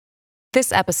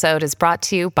This episode is brought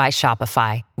to you by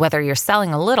Shopify. Whether you're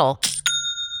selling a little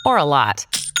or a lot,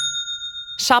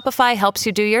 Shopify helps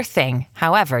you do your thing,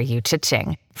 however you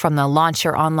cha-ching. From the launch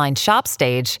your online shop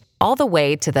stage, all the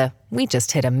way to the we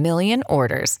just hit 1 million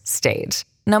orders stage.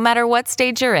 No matter what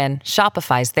stage you're in,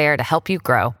 Shopify's there to help you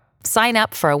grow. Sign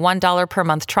up for a $1 per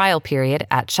month trial period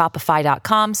at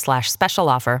shopify.com/special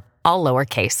offer, all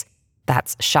lowercase.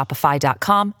 That's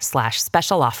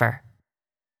shopify.com/special offer.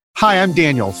 Hi, I'm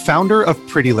Daniel, founder of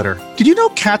Pretty Litter. Did you know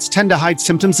cats tend to hide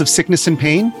symptoms of sickness and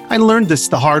pain? I learned this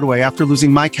the hard way after losing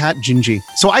my cat, Gingy.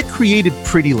 So I created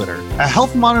Pretty Litter, a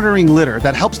health monitoring litter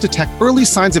that helps detect early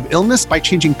signs of illness by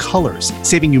changing colors,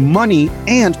 saving you money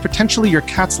and potentially your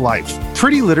cat's life.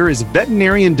 Pretty Litter is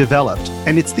veterinarian developed,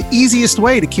 and it's the easiest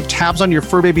way to keep tabs on your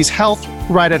fur baby's health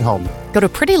right at home. Go to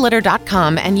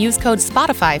prettylitter.com and use code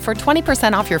SPOTIFY for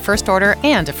 20% off your first order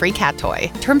and a free cat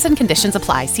toy. Terms and conditions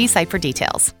apply. See site for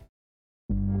details.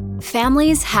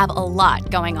 Families have a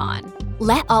lot going on.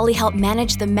 Let Ollie help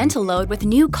manage the mental load with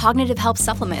new cognitive health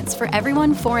supplements for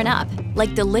everyone 4 and up,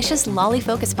 like delicious Lolly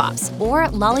Focus Pops or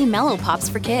Lolly Mellow Pops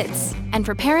for kids. And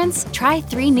for parents, try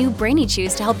 3 new Brainy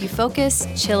Chews to help you focus,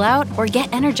 chill out, or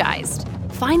get energized.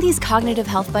 Find these cognitive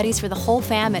health buddies for the whole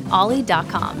fam at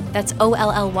ollie.com. That's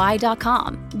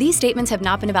OLLY.com. These statements have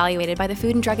not been evaluated by the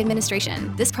Food and Drug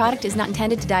Administration. This product is not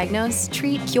intended to diagnose,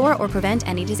 treat, cure, or prevent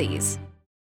any disease.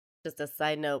 Just a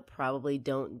side note, probably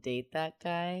don't date that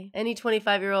guy. Any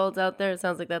 25-year-olds out there, it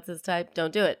sounds like that's his type.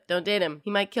 Don't do it. Don't date him. He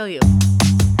might kill you.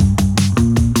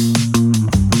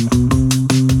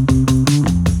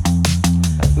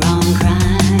 Wrong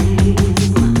crime.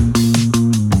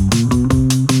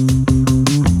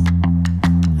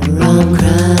 Wrong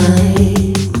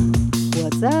crime.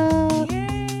 What's up?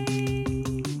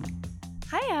 Yay.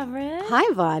 Hi, Avrin. Hi,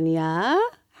 Vanya.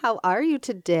 How are you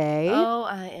today? Oh,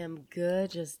 I am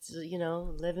good. Just,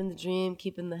 living the dream,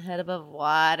 keeping the head above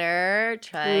water,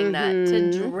 trying not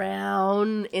to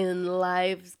drown in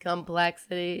life's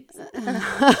complexities.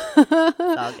 It's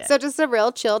all good. So just a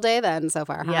real chill day then so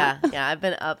far, huh? Yeah. I've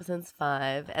been up since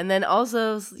 5. And then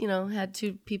also, had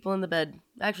 2 people in the bed.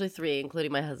 Actually 3,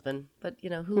 including my husband. But,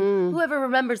 whoever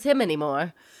remembers him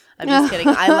anymore. I'm just kidding.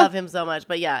 I love him so much.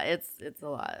 But yeah, it's a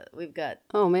lot. We're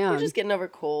just getting over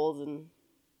colds and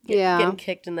getting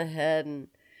kicked in the head and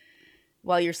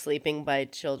while you're sleeping by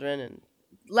children. And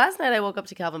last night I woke up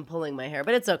to Calvin pulling my hair,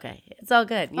 but it's okay. It's all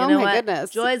good. You know what?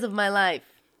 Goodness. Joys of my life.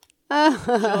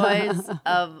 Joys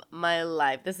of my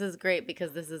life. This is great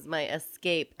because this is my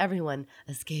escape. Everyone,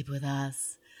 escape with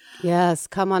us. Yes,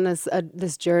 come on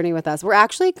this journey with us. We're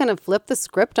actually going to flip the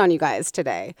script on you guys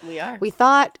today. We are. We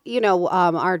thought,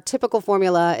 our typical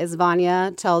formula is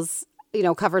Vanya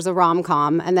covers a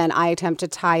rom-com, and then I attempt to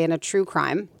tie in a true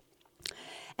crime.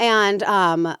 And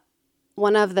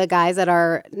one of the guys at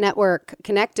our network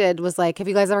connected was like, have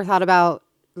you guys ever thought about,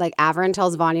 like, Avrin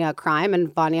tells Vanya a crime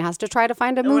and Vanya has to try to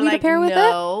find a movie to pair with it?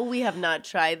 No, we have not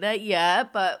tried that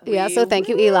yet, but so thank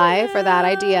you, Eli, for that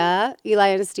idea. Eli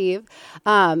and Steve.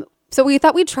 So we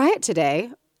thought we'd try it today.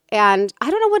 And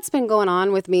I don't know what's been going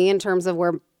on with me in terms of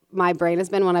where my brain has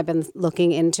been when I've been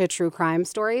looking into true crime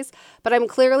stories, but I'm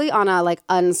clearly on a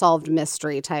unsolved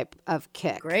mystery type of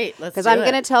kick. Great, let's do it. Because I'm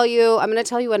going to tell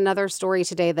you another story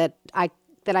today that I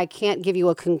can't give you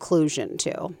a conclusion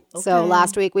to. Okay. So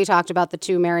last week we talked about the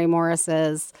 2 Mary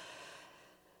Morrises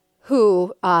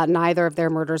who neither of their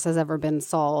murders has ever been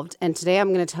solved. And today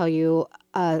I'm going to tell you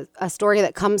a story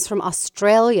that comes from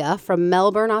Australia, from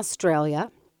Melbourne,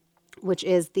 Australia, which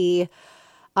is the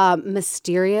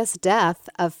mysterious death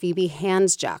of Phoebe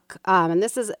Handsjuk. And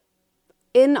this is,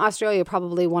 in Australia,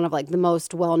 probably one of the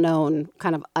most well-known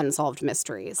kind of unsolved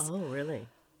mysteries. Oh, really?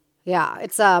 Yeah,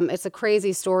 it's a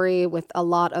crazy story with a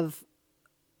lot of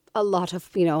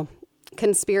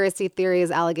conspiracy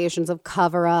theories, allegations of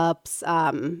cover-ups,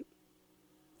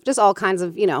 just all kinds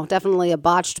of, definitely a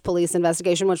botched police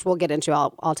investigation, which we'll get into.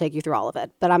 I'll take you through all of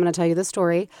it. But I'm going to tell you the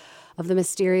story of the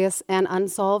mysterious and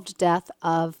unsolved death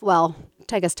of,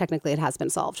 I guess technically it has been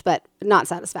solved, but not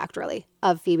satisfactorily,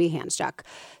 of Phoebe Handsjuk.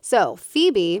 So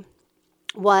Phoebe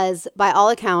was, by all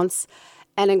accounts,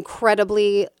 an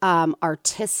incredibly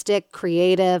artistic,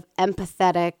 creative,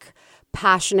 empathetic,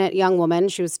 passionate young woman.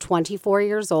 She was 24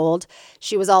 years old.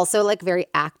 She was also very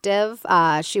active.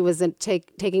 She was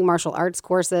taking martial arts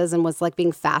courses and was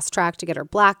being fast tracked to get her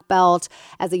black belt.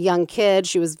 As a young kid,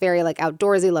 she was very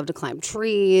outdoorsy, loved to climb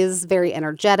trees, very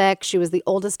energetic. She was the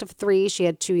oldest of 3. She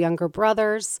had 2 younger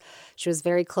brothers. She was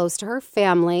very close to her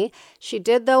family. She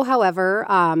did, though, however,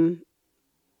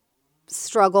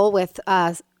 struggle with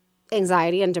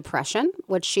anxiety and depression,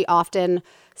 which she often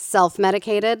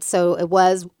self-medicated. So it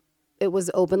was it was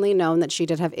openly known that she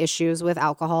did have issues with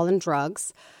alcohol and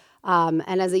drugs. And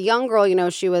as a young girl,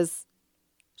 she was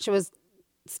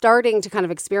starting to kind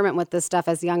of experiment with this stuff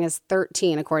as young as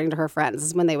 13, according to her friends. This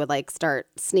is when they would like start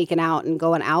sneaking out and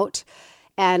going out.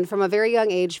 And from a very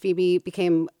young age, Phoebe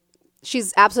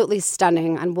she's absolutely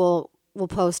stunning. And we'll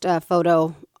post a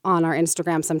photo on our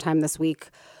Instagram sometime this week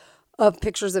of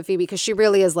pictures of Phoebe, because she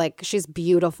really is like, she's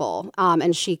beautiful.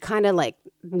 And she kind of like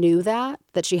knew that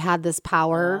she had this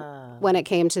power when it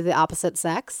came to the opposite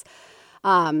sex.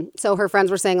 So her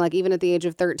friends were saying, like, even at the age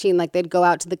of 13, like they'd go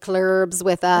out to the clubs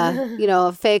with,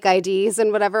 fake IDs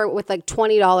and whatever, with like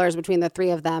 $20 between the three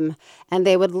of them. And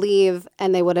they would leave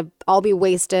and they would have all be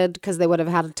wasted because they would have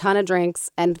had a ton of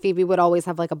drinks. And Phoebe would always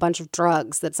have like a bunch of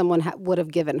drugs that someone would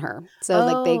have given her. So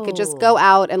like they could just go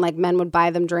out and like men would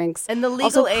buy them drinks. And the legal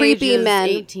also, age creepy is men,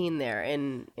 18 there.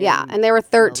 Yeah, and they were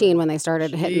 13 when they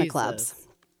started hitting the clubs.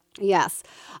 Yes.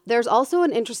 There's also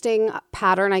an interesting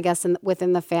pattern, I guess,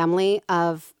 within the family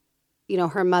of,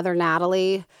 her mother,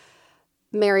 Natalie,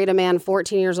 married a man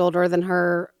 14 years older than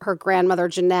her. Her grandmother,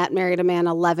 Jeanette, married a man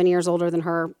 11 years older than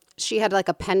her. She had like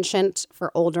a penchant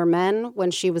for older men.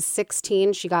 When she was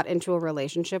 16, she got into a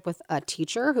relationship with a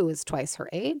teacher who was twice her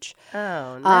age.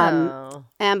 Oh, no.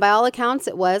 And by all accounts,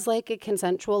 it was like a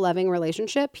consensual, loving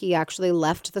relationship. He actually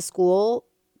left the school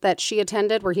that she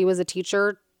attended, where he was a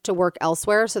teacher, to work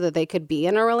elsewhere so that they could be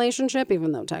in a relationship,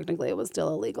 even though technically it was still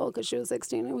illegal because she was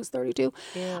 16 and he was 32.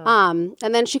 Yeah.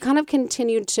 And then she kind of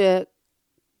continued to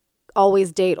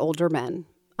always date older men.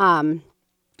 And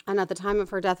at the time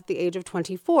of her death at the age of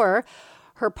 24,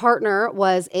 her partner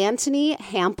was Anthony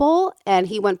Hampel, and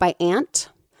he went by Ant.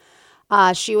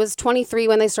 She was 23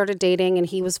 when they started dating, and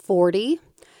he was 40.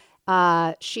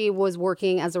 She was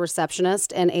working as a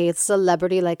receptionist in a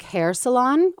celebrity like hair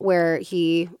salon where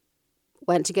he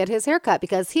went to get his haircut,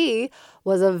 because he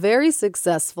was a very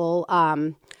successful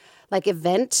like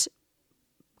event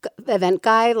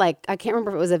guy. Like, I can't remember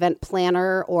if it was event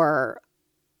planner or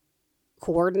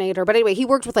coordinator, but anyway, he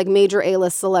worked with like major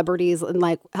A-list celebrities and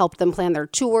like helped them plan their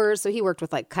tours. So he worked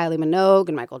with like Kylie Minogue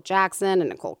and Michael Jackson and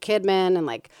Nicole Kidman and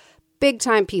like big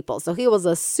time people. So he was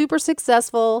a super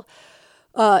successful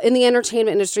in the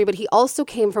entertainment industry, but he also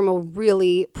came from a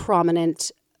really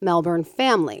prominent Melbourne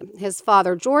family. His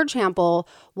father, George Hampel,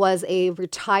 was a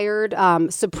retired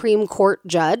Supreme Court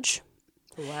judge.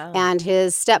 Wow. And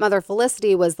his stepmother,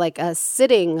 Felicity, was like a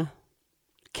sitting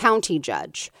county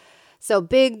judge. So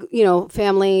big,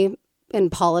 family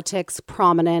in politics,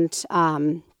 prominent.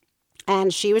 And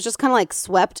she was just kind of like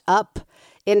swept up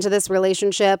into this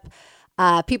relationship.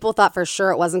 People thought for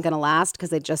sure it wasn't going to last because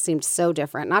they just seemed so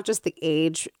different. Not just the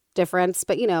age difference,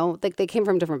 but like they came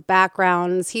from different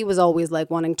backgrounds. He was always like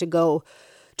wanting to go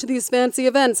to these fancy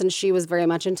events, and she was very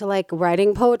much into like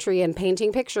writing poetry and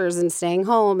painting pictures and staying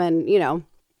home and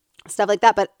stuff like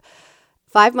that. But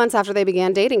 5 months after they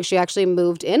began dating, she actually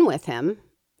moved in with him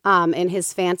in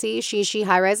his fancy Shishi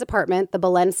high-rise apartment, the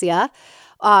Valencia.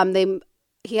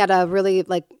 He had a really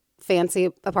like fancy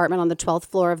apartment on the 12th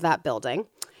floor of that building,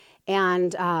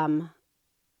 and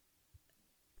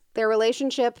their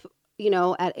relationship,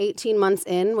 at 18 months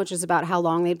in, which is about how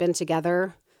long they'd been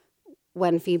together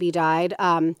when Phoebe died,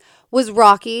 was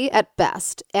rocky at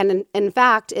best. And in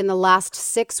fact, in the last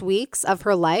 6 weeks of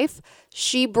her life,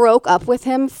 she broke up with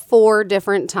him 4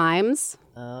 different times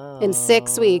in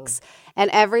 6 weeks.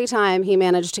 And every time he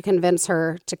managed to convince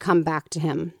her to come back to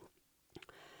him.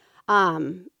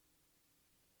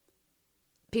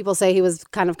 People say he was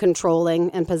kind of controlling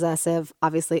and possessive,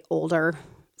 obviously older,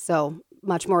 so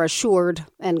much more assured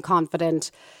and confident.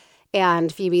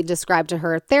 And Phoebe described to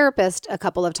her therapist a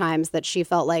couple of times that she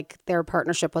felt like their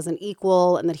partnership wasn't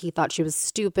equal and that he thought she was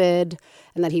stupid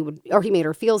and that he made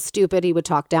her feel stupid. He would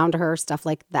talk down to her, stuff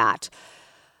like that.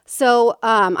 So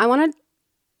I want to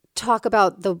talk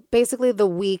about basically the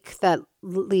week that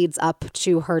leads up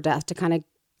to her death to kind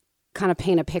of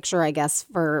paint a picture, I guess,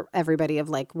 for everybody of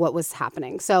like what was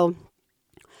happening. So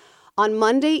on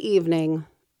Monday evening,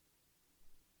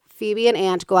 Phoebe and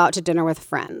Ant go out to dinner with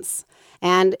friends,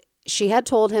 and she had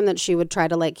told him that she would try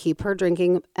to like keep her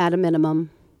drinking at a minimum.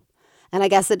 And I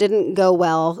guess it didn't go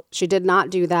well. She did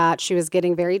not do that. She was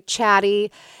getting very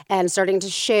chatty and starting to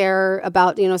share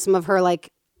about, some of her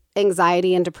like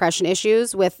anxiety and depression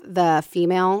issues with the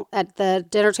female at the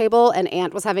dinner table, and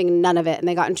Ant was having none of it. And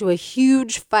they got into a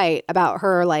huge fight about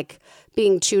her like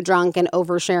being too drunk and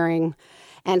oversharing.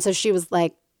 And so she was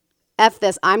like, F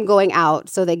this, I'm going out.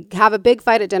 So they have a big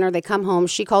fight at dinner. They come home.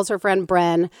 She calls her friend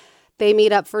Bren. They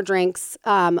meet up for drinks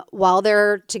while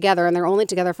they're together, and they're only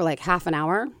together for like half an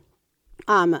hour.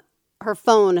 Her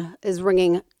phone is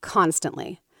ringing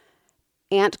constantly.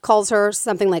 Aunt calls her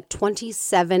something like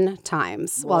 27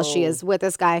 times while she is with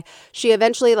this guy. She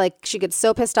eventually, she gets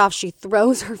so pissed off, she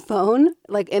throws her phone,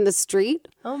 in the street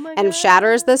and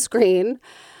shatters the screen.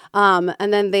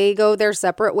 And then they go their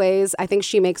separate ways. I think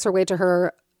she makes her way to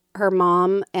her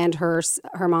mom and her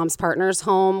mom's partner's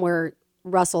home, where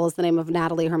Russell is the name of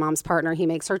Natalie, her mom's partner. He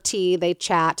makes her tea. They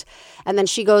chat. And then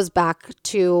she goes back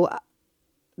to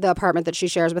the apartment that she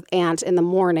shares with Aunt in the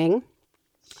morning.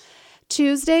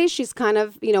 Tuesday, she's kind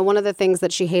of, one of the things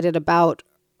that she hated about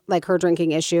her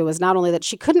drinking issue was not only that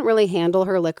she couldn't really handle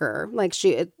her liquor.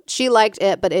 She liked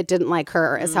it, but it didn't like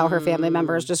her, is how her family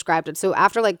members described it. So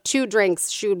after 2 drinks,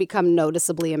 she would become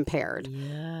noticeably impaired.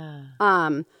 Yeah.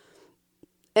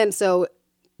 And so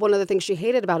one of the things she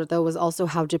hated about it, though, was also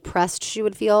how depressed she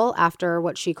would feel after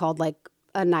what she called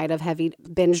a night of heavy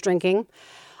binge drinking.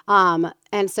 And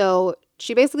so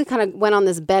she basically kind of went on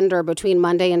this bender between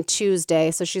Monday and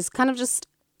Tuesday. So she's kind of just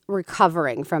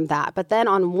recovering from that. But then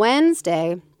on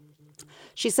Wednesday,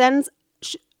 she sends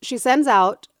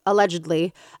out,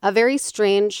 allegedly, a very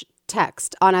strange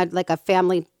text on a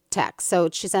family text. So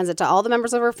she sends it to all the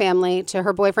members of her family, to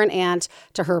her boyfriend, Aunt,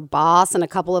 to her boss, and a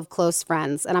couple of close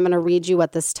friends. And I'm going to read you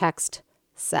what this text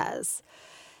says.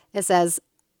 It says,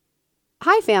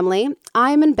 "Hi, family.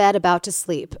 I am in bed about to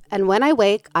sleep, and when I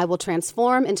wake, I will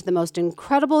transform into the most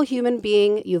incredible human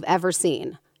being you've ever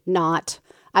seen. Not.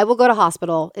 I will go to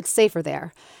hospital. It's safer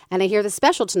there. And I hear the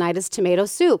special tonight is tomato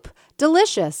soup.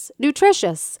 Delicious.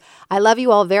 Nutritious. I love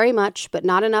you all very much, but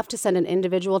not enough to send an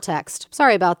individual text.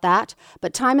 Sorry about that,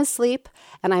 but time is sleep,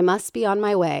 and I must be on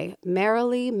my way.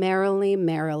 Merrily, merrily,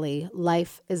 merrily.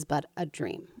 Life is but a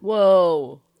dream."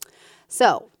 Whoa.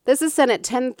 So this is sent at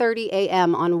 10:30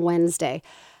 a.m. on Wednesday,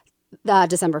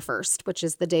 December 1st, which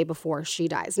is the day before she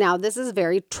dies. Now, this is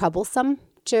very troublesome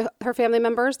to her family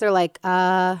members. They're like,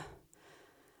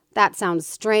 that sounds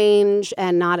strange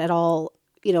and not at all,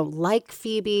 like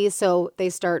Phoebe. So they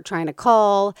start trying to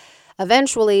call.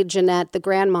 Eventually, Jeanette, the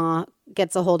grandma,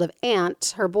 gets a hold of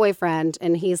Aunt, her boyfriend,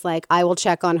 and he's like, "I will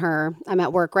check on her. I'm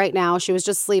at work right now. She was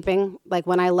just sleeping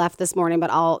when I left this morning, but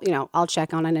I'll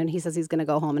check on her." And he says he's going to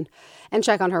go home and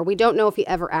check on her. We don't know if he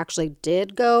ever actually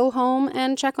did go home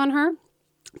and check on her,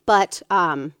 but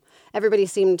everybody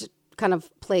seemed kind of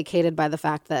placated by the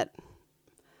fact that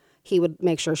he would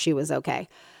make sure she was okay.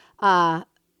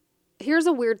 Here's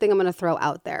a weird thing I'm going to throw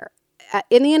out there.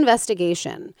 In the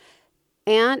investigation,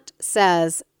 Aunt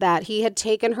says that he had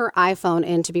taken her iPhone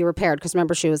in to be repaired because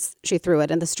remember she threw it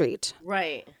in the street.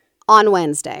 Right. On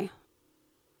Wednesday.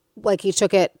 He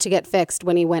took it to get fixed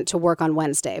when he went to work on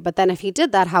Wednesday. But then if he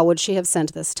did that, how would she have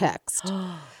sent this text?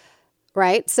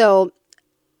 Right? So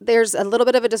there's a little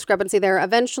bit of a discrepancy there.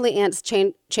 Eventually, Aunt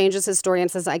changes his story and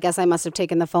says, "I guess I must have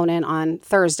taken the phone in on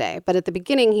Thursday." But at the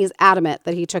beginning, he's adamant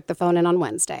that he took the phone in on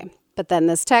Wednesday. But then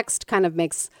this text kind of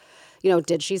makes,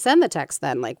 did she send the text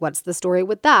then? What's the story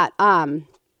with that?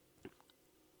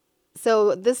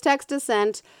 So this text is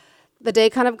sent. The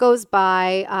day kind of goes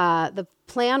by. The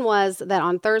plan was that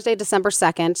on Thursday, December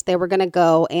 2nd, they were going to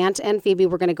go, Aunt and Phoebe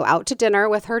were going to go out to dinner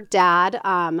with her dad,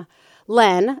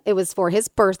 Len. It was for his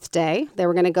birthday. They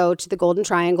were going to go to the Golden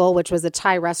Triangle, which was a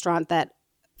Thai restaurant that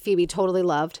Phoebe totally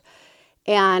loved.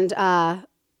 And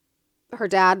her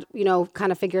dad,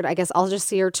 kind of figured, I guess I'll just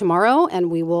see her tomorrow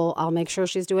and I'll make sure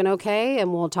she's doing okay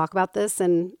and we'll talk about this.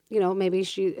 And, maybe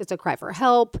it's a cry for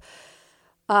help,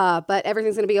 but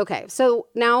everything's going to be okay. So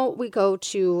now we go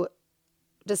to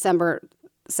December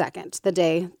 2nd, the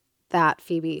day that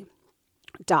Phoebe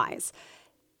dies.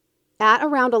 At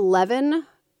around 11,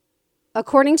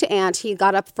 according to Aunt, he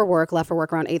got up for work, left for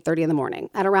work around 8:30 in the morning.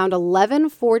 At around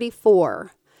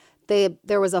 11:44,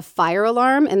 there was a fire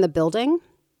alarm in the building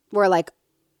where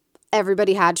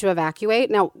everybody had to evacuate.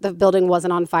 Now, the building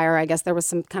wasn't on fire. I guess there was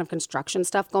some kind of construction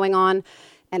stuff going on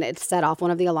and it set off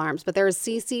one of the alarms. But there is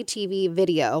CCTV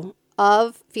video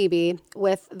of Phoebe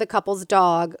with the couple's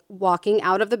dog walking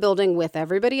out of the building with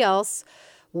everybody else,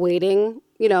 waiting,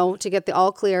 to get the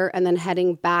all clear and then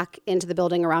heading back into the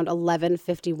building around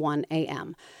 11:51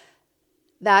 a.m.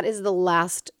 That is the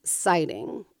last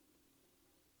sighting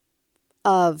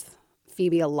of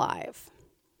Phoebe alive.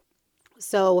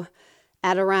 So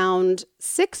at around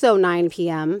 6:09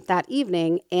 p.m. that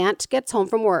evening, Aunt gets home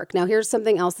from work. Now, here's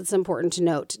something else that's important to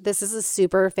note. This is a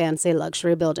super fancy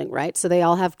luxury building, right? So they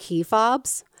all have key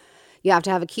fobs. You have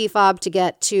to have a key fob to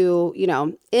get to,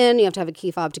 in. You have to have a key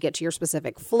fob to get to your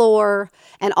specific floor.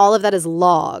 And all of that is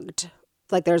logged.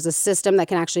 There's a system that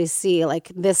can actually see,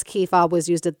 this key fob was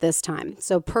used at this time.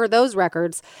 So per those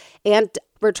records, Aunt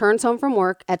returns home from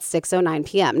work at 6:09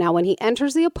 p.m. Now, when he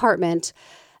enters the apartment,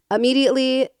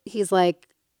 immediately he's like,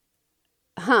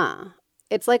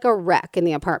 it's like a wreck in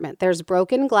the apartment. There's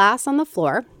broken glass on the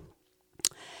floor.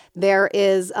 There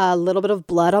is a little bit of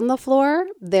blood on the floor.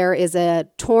 There is a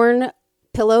torn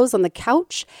pillows on the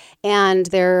couch, and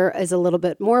there is a little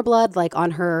bit more blood like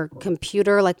on her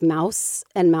computer, like mouse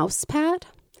and mouse pad.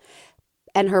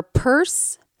 And her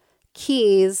purse,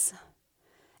 keys,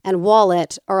 and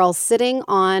wallet are all sitting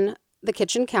on the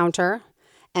kitchen counter,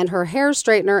 and her hair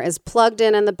straightener is plugged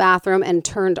in the bathroom and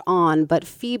turned on, but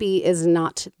Phoebe is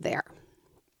not there.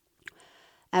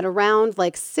 At around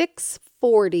like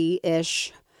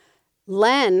 6:40-ish,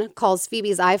 Len calls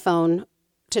Phoebe's iPhone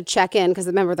to check in because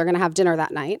remember, they're going to have dinner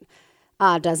that night.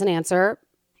 Doesn't answer.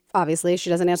 Obviously, she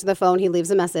doesn't answer the phone. He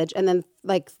leaves a message. And then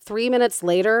like 3 minutes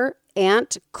later,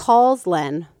 Aunt calls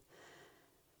Len.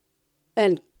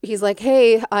 And he's like,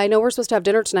 hey, I know we're supposed to have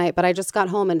dinner tonight, but I just got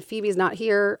home and Phoebe's not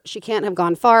here. She can't have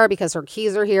gone far because her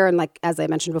keys are here. And like, as I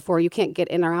mentioned before, you can't get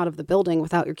in or out of the building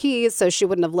without your keys. So she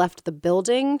wouldn't have left the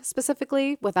building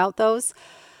specifically without those.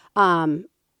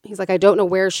 He's like, I don't know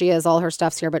where she is. All her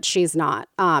stuff's here, but she's not.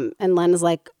 And Len is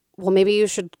like, well, maybe you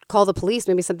should call the police.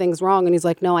 Maybe something's wrong. And he's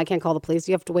like, no, I can't call the police.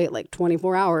 You have to wait like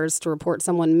 24 hours to report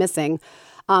someone missing.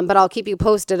 But I'll keep you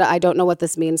posted. I don't know what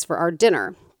this means for our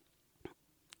dinner.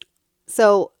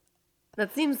 So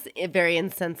that seems very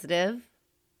insensitive.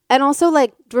 And also,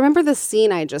 like, remember the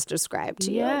scene I just described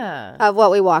to you? Yeah. Of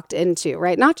what we walked into,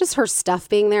 right? Not just her stuff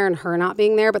being there and her not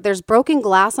being there, but there's broken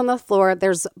glass on the floor.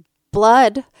 There's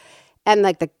blood. And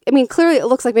like clearly it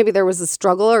looks like maybe there was a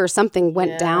struggle or something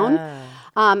went down.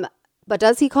 But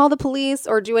does he call the police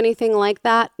or do anything like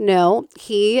that? No.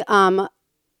 He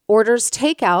orders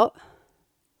takeout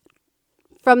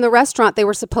from the restaurant they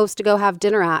were supposed to go have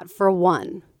dinner at for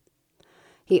one.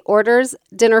 He orders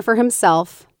dinner for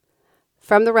himself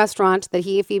from the restaurant that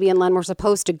he, Phoebe, and Len were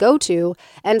supposed to go to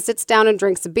and sits down and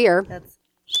drinks a beer. That's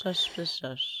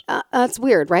shush. That's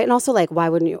weird, right? And also, like, why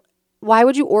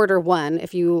would you order one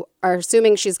if you are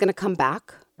assuming she's going to come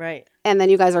back? Right. And then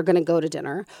you guys are going to go to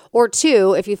dinner. Or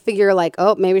two, if you figure like,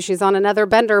 oh, maybe she's on another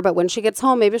bender, but when she gets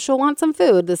home, maybe she'll want some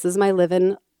food. This is my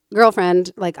live-in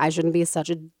girlfriend. Like, I shouldn't be such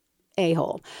an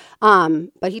a-hole.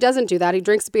 But he doesn't do that. He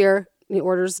drinks beer. And he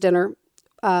orders dinner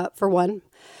for one.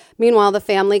 Meanwhile, the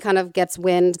family kind of gets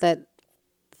wind that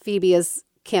Phoebe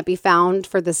can't be found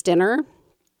for this dinner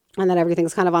and that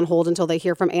everything's kind of on hold until they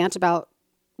hear from Aunt about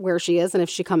where she is and if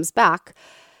she comes back.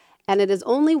 And it is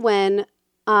only when,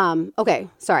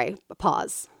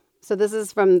 pause. So this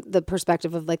is from the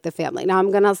perspective of like the family. Now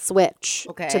I'm going to switch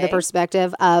to the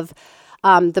perspective of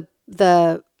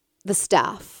the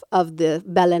staff of the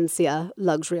Valencia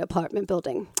luxury apartment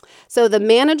building. So the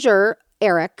manager,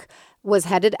 Eric, was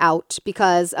headed out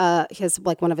because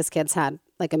one of his kids had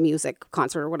like a music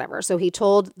concert or whatever. So he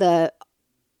told the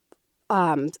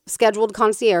scheduled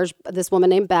concierge, this woman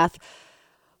named Beth,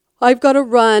 I've got to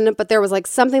run, but there was like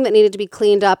something that needed to be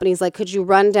cleaned up. And he's like, could you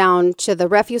run down to the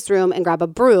refuse room and grab a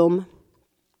broom?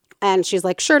 And she's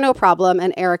like, sure, no problem.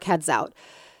 And Eric heads out.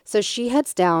 So she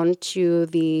heads down to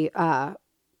the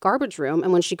garbage room.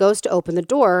 And when she goes to open the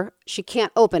door, she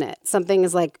can't open it. Something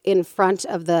is like in front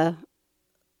of the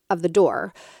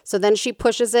door. So then she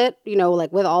pushes it,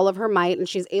 like with all of her might, and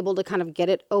she's able to kind of get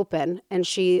it open. And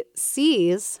she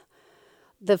sees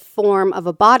the form of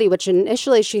a body, which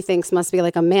initially she thinks must be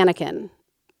like a mannequin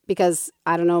because,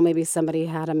 I don't know, maybe somebody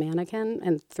had a mannequin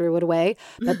and threw it away.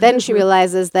 But then she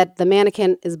realizes that the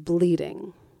mannequin is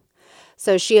bleeding.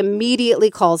 So she immediately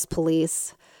calls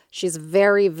police. She's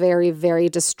very, very, very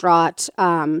distraught.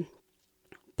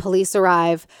 Police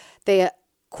arrive. They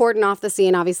cordon off the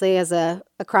scene, obviously, as a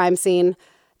crime scene.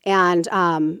 And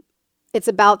it's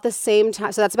about the same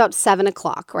time. So that's about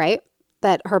 7:00, right?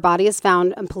 That her body is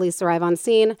found and police arrive on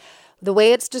scene. The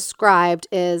way it's described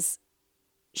is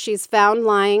she's found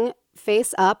lying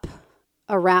face up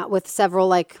around with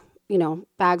several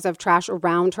bags of trash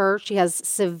around her. She has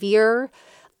severe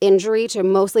injury to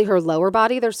mostly her lower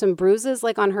body. There's some bruises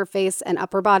like on her face and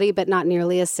upper body, but not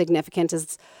nearly as significant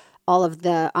as all of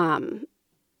the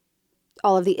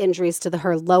injuries to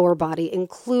her lower body,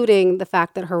 including the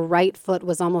fact that her right foot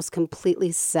was almost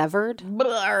completely severed.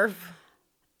 Blarf.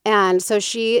 And so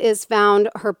she is found,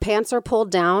 her pants are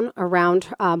pulled down around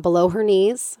below her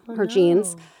knees, her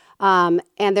jeans.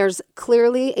 And there's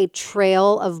clearly a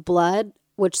trail of blood,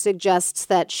 which suggests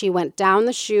that she went down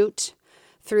the chute,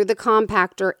 through the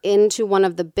compactor into one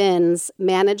of the bins,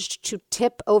 managed to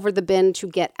tip over the bin to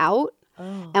get out,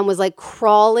 and was like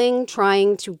crawling,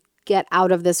 trying to get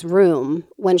out of this room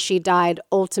when she died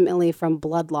ultimately from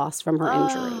blood loss from her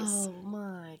injuries. Oh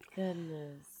my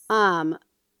goodness.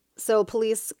 So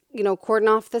police, cordon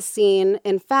off the scene.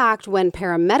 In fact, when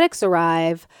paramedics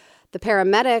arrive, the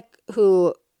paramedic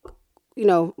who,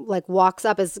 like walks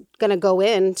up, is going to go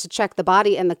in to check the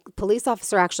body. And the police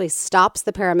officer actually stops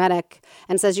the paramedic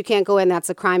and says, you can't go in. That's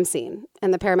a crime scene.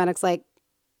 And the paramedic's like,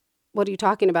 what are you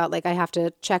talking about? Like, I have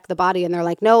to check the body. And they're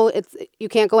like, no, you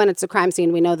can't go in. It's a crime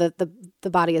scene. We know that the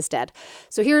body is dead.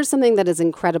 So here's something that is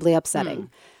incredibly upsetting.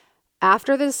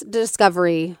 After this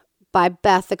discovery by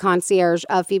Beth, the concierge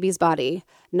of Phoebe's body,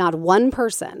 not one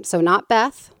person, so not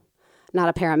Beth, not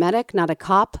a paramedic, not a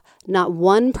cop, not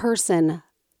one person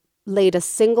laid a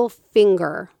single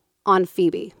finger on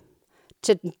Phoebe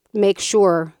to make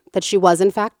sure that she was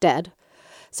in fact dead.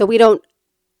 So we don't,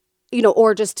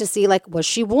 or just to see, like, was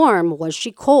she warm? Was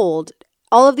she cold?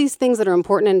 All of these things that are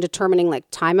important in determining, like,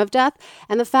 time of death.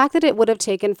 And the fact that it would have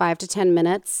taken 5 to 10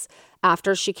 minutes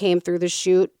after she came through the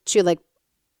chute to, like,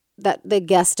 that they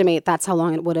guesstimate that's how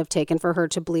long it would have taken for her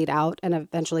to bleed out and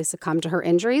eventually succumb to her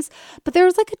injuries. But there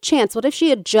was, like, a chance. What if she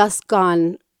had just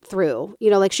gone through?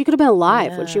 Like, she could have been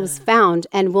alive when she was found,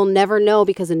 and we'll never know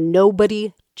because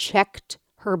nobody checked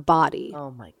her body.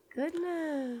 Oh, my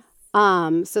goodness.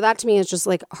 So that to me is just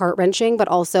like heart-wrenching, but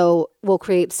also will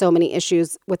create so many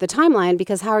issues with the timeline,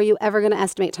 because how are you ever going to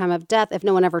estimate time of death if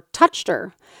no one ever touched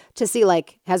her to see,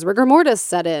 like, has rigor mortis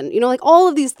set in? Like all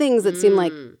of these things that seem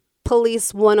like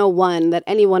police 101 that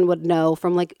anyone would know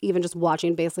from, like, even just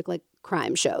watching basic, like,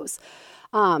 crime shows.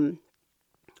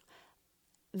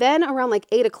 Then around like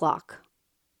 8 o'clock,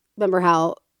 remember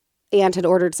how Ant had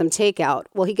ordered some takeout?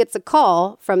 Well, he gets a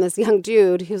call from this young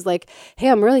dude who's like, hey,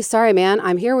 I'm really sorry, man.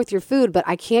 I'm here with your food, but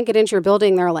I can't get into your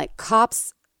building. There are, like,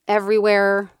 cops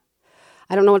everywhere.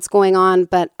 I don't know what's going on,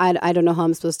 but I don't know how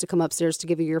I'm supposed to come upstairs to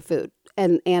give you your food.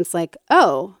 And Ant's like,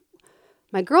 oh,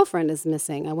 my girlfriend is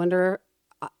missing. I wonder,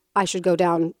 I should go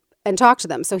down and talk to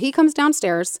them. So he comes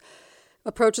downstairs,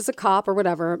 approaches a cop or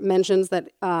whatever, mentions that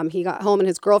he got home and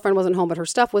his girlfriend wasn't home, but her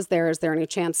stuff was there. Is there any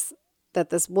chance that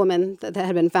this woman that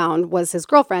had been found was his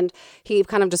girlfriend? He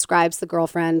kind of describes the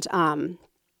girlfriend.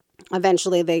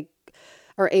 Eventually they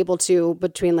are able to,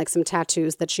 between, like, some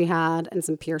tattoos that she had and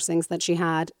some piercings that she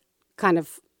had, kind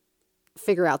of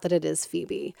figure out that it is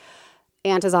Phoebe.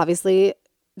 Ant is obviously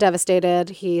devastated.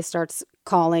 He starts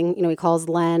calling, he calls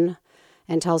Len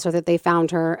and tells her that they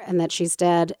found her and that she's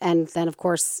dead. And then, of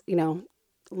course,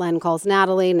 Len calls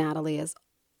Natalie. Natalie is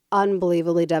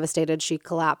unbelievably devastated. She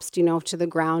collapsed, to the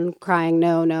ground, crying,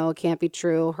 no, it can't be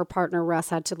true. Her partner, Russ,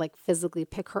 had to, like, physically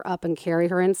pick her up and carry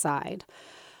her inside.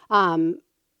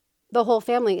 The whole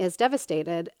family is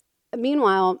devastated.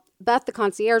 Meanwhile, Beth, the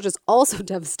concierge, is also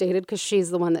devastated because she's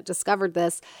the one that discovered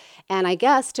this. And I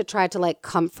guess to try to, like,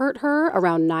 comfort her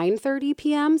around 9:30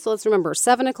 p.m. So let's remember,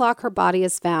 7 o'clock, her body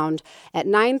is found. At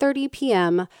 9:30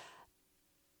 p.m.,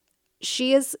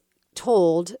 she is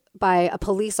told by a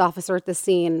police officer at the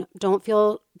scene, don't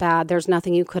feel bad. There's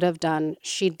nothing you could have done.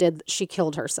 She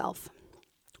killed herself.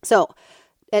 So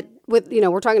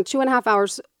we're talking 2.5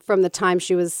 hours from the time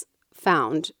she was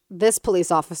found. This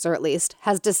police officer, at least,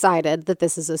 has decided that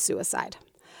this is a suicide.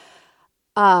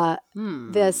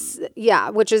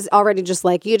 Which is already just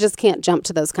like, you just can't jump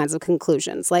to those kinds of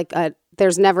conclusions. Like,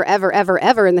 there's never, ever, ever,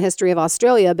 ever in the history of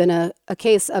Australia been a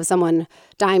case of someone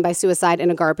dying by suicide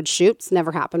in a garbage chute. It's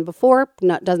never happened before.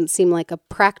 Doesn't seem like a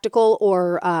practical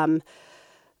or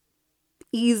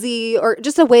easy, or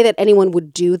just a way that anyone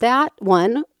would do that,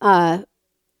 one.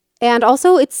 And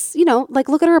also it's, like,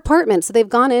 look at her apartment. So they've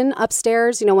gone in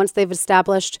upstairs, once they've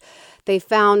established, they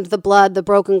found the blood, the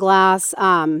broken glass.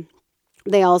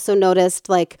 They also noticed,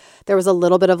 like, there was a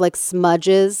little bit of, like,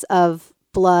 smudges of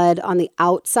blood on the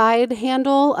outside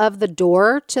handle of the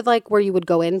door to, like, where you would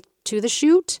go into the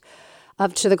chute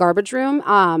up to the garbage room.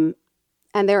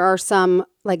 And there are some,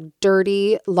 like,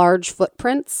 dirty, large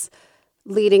footprints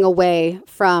leading away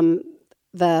from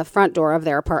the front door of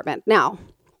their apartment. Now,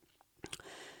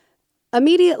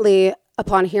 immediately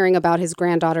upon hearing about his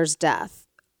granddaughter's death,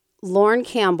 Lorne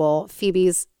Campbell,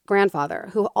 Phoebe's grandfather,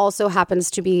 who also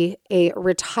happens to be a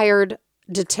retired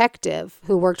detective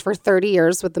who worked for 30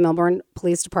 years with the Melbourne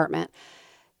Police Department,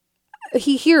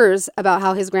 he hears about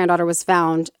how his granddaughter was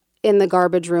found in the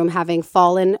garbage room having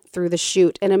fallen through the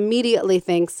chute and immediately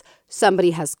thinks,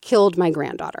 somebody has killed my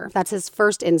granddaughter. That's his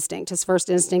first instinct. His first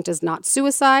instinct is not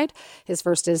suicide. His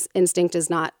first instinct is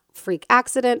not freak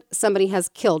accident. Somebody has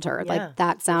killed her. Yeah, like,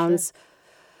 that sounds... Sure.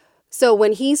 So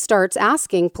when he starts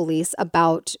asking police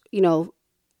about,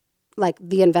 like,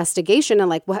 the investigation and,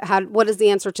 like, what is the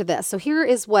answer to this? So here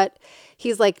is what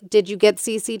he's like, did you get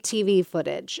CCTV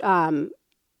footage?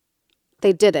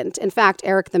 They didn't. In fact,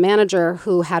 Eric, the manager,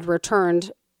 who had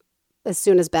returned as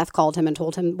soon as Beth called him and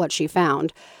told him what she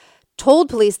found, told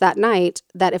police that night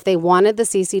that if they wanted the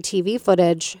CCTV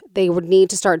footage, they would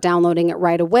need to start downloading it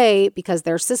right away because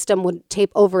their system would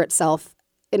tape over itself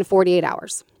in 48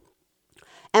 hours.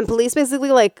 And police basically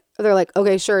they're like,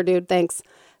 okay, sure, dude, thanks.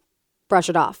 Brush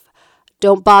it off.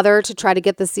 Don't bother to try to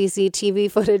get the CCTV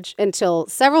footage until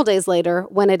several days later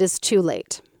when it is too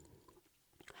late.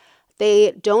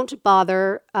 They don't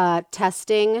bother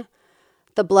testing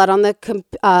the blood on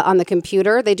the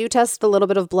computer. They do test a little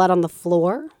bit of blood on the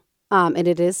floor, and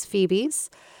it is Phoebe's,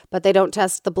 but they don't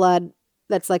test the blood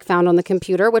that's like found on the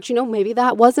computer, which, maybe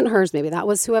that wasn't hers. Maybe that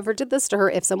was whoever did this to her.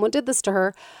 If someone did this to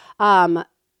her,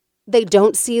 they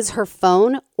don't seize her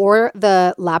phone or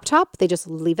the laptop. They just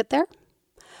leave it there.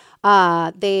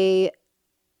 They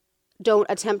don't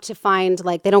attempt to find,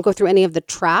 they don't go through any of the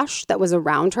trash that was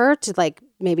around her to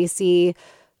maybe see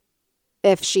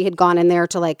if she had gone in there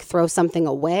to throw something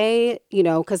away,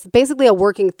 because basically a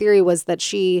working theory was that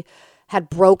she had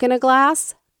broken a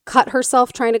glass, cut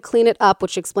herself trying to clean it up,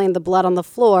 which explained the blood on the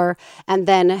floor, and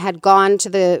then had gone to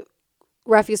the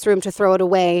refuse room to throw it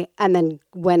away and then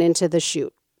went into the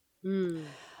chute.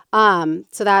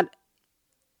 So that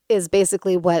is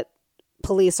basically what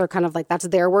police are kind of that's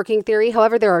their working theory.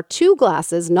 However, there are 2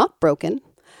 glasses, not broken,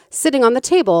 sitting on the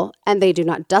table, and they do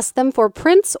not dust them for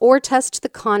prints or test the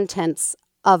contents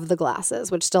of the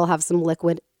glasses, which still have some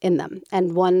liquid in them.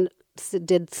 And one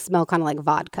did smell kind of like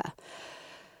vodka.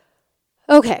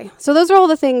 Okay, so those are all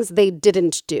the things they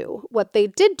didn't do. What they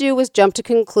did do was jump to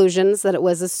conclusions that it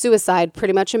was a suicide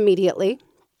pretty much immediately,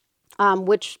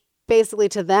 which basically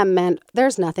to them meant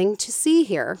there's nothing to see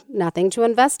here, nothing to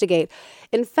investigate.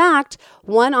 In fact,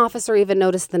 one officer even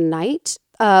noticed the night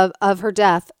of her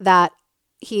death that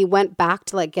he went back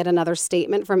to get another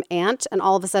statement from Aunt, and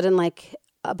all of a sudden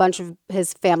a bunch of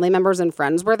his family members and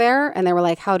friends were there, and they were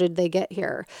like, how did they get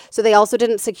here? So they also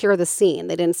didn't secure the scene.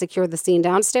 They didn't secure the scene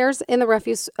downstairs in the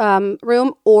refuse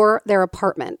room or their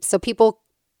apartment. So people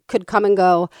could come and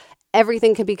go.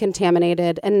 Everything could be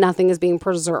contaminated and nothing is being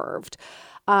preserved.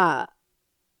 And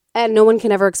no one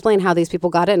can ever explain how these people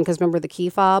got in, because remember the key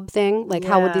fob thing?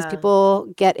 How would these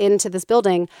people get into this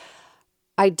building?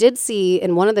 I did see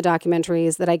in one of the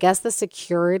documentaries that I guess the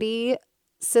security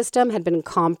system had been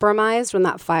compromised when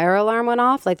that fire alarm went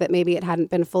off, that maybe it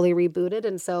hadn't been fully rebooted.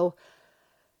 And so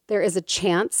there is a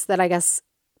chance that I guess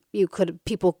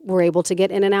people were able to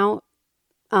get in and out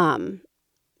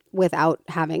without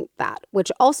having that,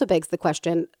 which also begs the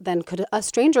question, then could a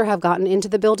stranger have gotten into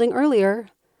the building earlier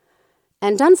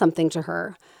and done something to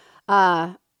her?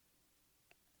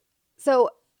 So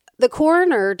the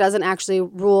coroner doesn't actually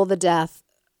rule the death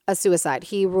a suicide.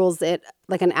 He rules it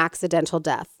like an accidental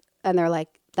death. And they're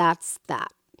like, that's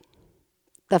that.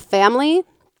 The family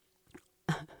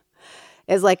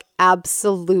is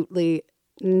absolutely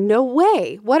no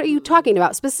way. What are you talking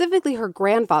about? Specifically her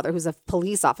grandfather, who's a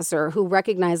police officer who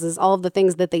recognizes all of the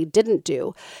things that they didn't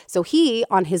do. So he,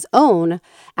 on his own,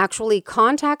 actually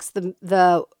contacts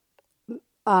the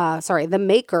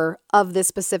maker of this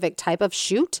specific type of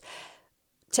chute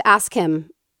to ask him,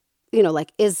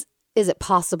 is it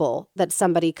possible that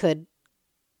somebody could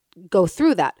go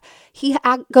through that? He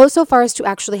goes so far as to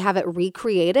actually have it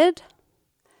recreated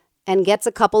and gets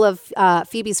a couple of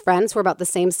Phoebe's friends who are about the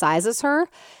same size as her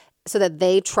so that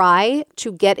they try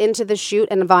to get into the chute.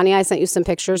 And Vanya, I sent you some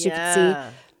pictures you can see.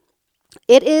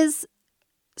 It is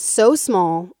so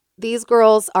small. These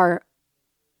girls are,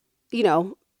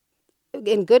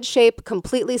 in good shape,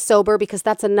 completely sober, because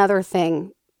that's another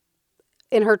thing.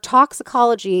 In her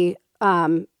toxicology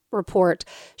report,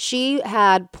 she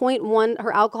had 0.1,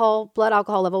 her blood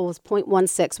alcohol level was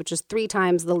 0.16, which is 3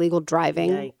 times the legal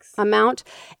driving amount.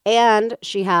 And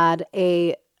she had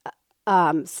a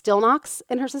Stilnox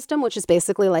in her system, which is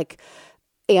basically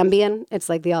Ambien. It's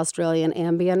like the Australian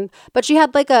Ambien. But she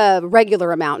had a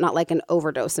regular amount, not an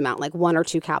overdose amount, 1 or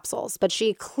 2 capsules. But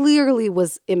she clearly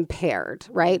was impaired,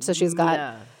 right? So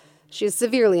she's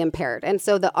severely impaired. And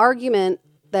so the argument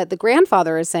that the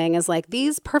grandfather is saying is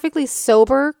these perfectly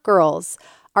sober girls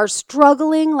are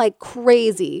struggling like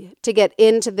crazy to get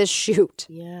into this chute.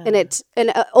 Yeah.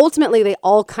 And ultimately they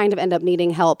all kind of end up needing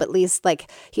help. At least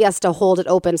he has to hold it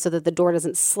open so that the door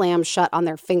doesn't slam shut on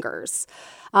their fingers.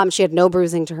 She had no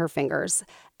bruising to her fingers.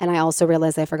 And I also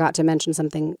realized I forgot to mention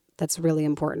something that's really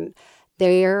important.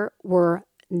 There were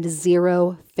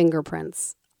 0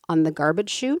 fingerprints on the garbage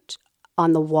chute,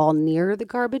 on the wall near the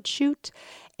garbage chute.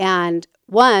 And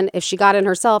one, if she got in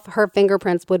herself, her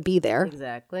fingerprints would be there.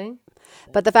 Exactly.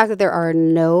 But the fact that there are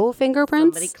no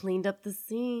fingerprints. Somebody cleaned up the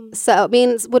scene. So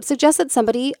would suggest that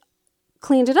somebody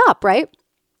cleaned it up, right?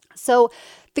 So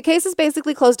the case is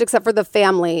basically closed except for the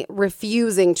family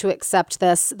refusing to accept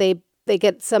this. They they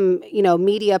get some,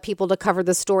 media people to cover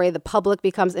the story. The public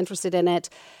becomes interested in it.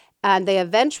 And they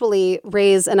eventually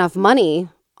raise enough money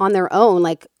on their own.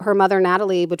 Like her mother,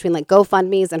 Natalie, between like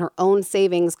GoFundMe's and her own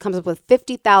savings, comes up with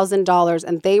 $50,000,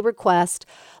 and they request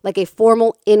like a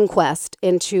formal inquest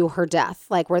into her death,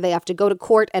 like where they have to go to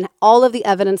court and all of the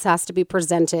evidence has to be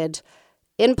presented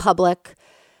in public,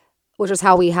 which is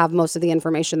how we have most of the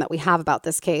information that we have about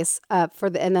this case.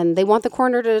 And then they want the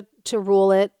coroner to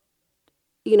rule it,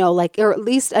 or at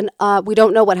least, we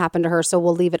don't know what happened to her, so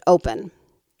we'll leave it open.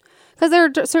 Because there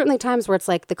are certainly times where it's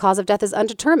like the cause of death is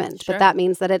undetermined, but that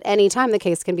means that at any time the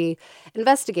case can be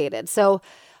investigated. So,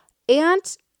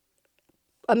 and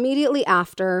immediately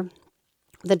after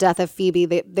the death of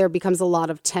Phoebe, there becomes a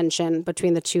lot of tension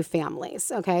between the two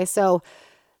families. Okay, so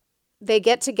they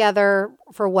get together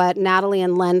for what Natalie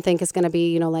and Len think is going to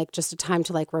be, just a time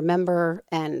to like remember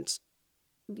and,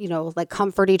 like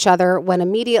comfort each other, when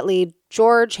immediately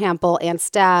George Hampel,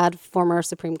 Ant's dad, former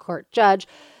Supreme Court judge,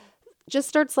 just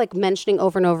starts like mentioning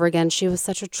over and over again, she was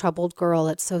such a troubled girl.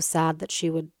 It's so sad that she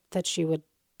would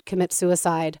commit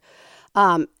suicide.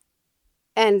 And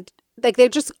like they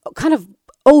just kind of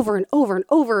over and over and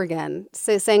over again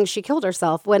saying she killed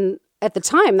herself, when at the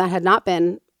time that had not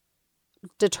been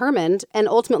determined and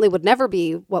ultimately would never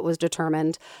be what was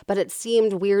determined, but it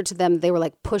seemed weird to them. They were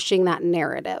like pushing that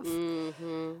narrative.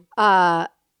 Mm-hmm.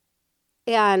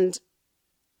 And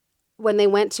when they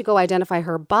went to go identify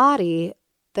her body,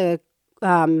 the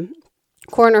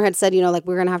coroner had said,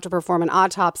 we're going to have to perform an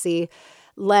autopsy.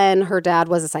 Len, her dad,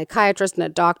 was a psychiatrist and a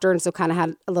doctor, and so kind of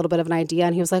had a little bit of an idea.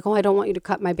 And he was like, oh, I don't want you to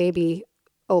cut my baby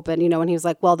open, and he was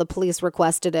like, well, the police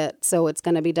requested it, so it's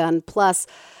going to be done. Plus,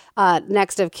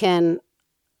 next of kin,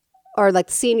 or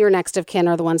like senior next of kin,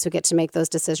 are the ones who get to make those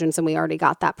decisions, and we already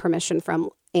got that permission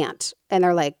from Ant. And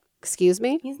they're like, excuse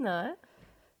me? He's not.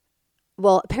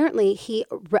 Well, apparently he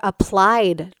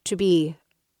applied to be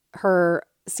her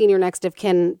senior next of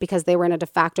kin because they were in a de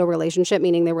facto relationship,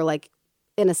 meaning they were like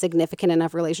in a significant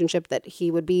enough relationship that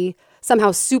he would be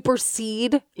somehow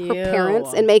supersede her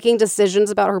parents in making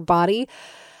decisions about her body.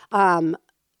 And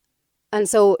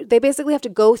so they basically have to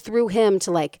go through him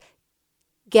to like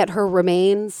get her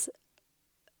remains.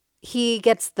 He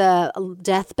gets the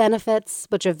death benefits,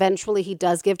 which eventually he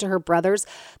does give to her brothers,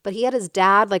 but he had his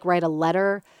dad like write a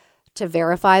letter to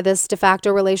verify this de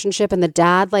facto relationship, and the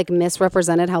dad like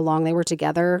misrepresented how long they were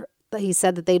together. He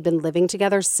said that they'd been living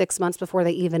together 6 months before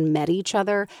they even met each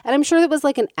other, and I'm sure it was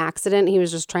like an accident. He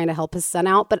was just trying to help his son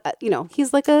out, but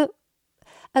he's like a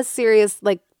serious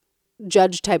like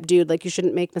judge type dude. Like, you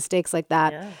shouldn't make mistakes like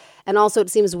that. Yeah. And also, it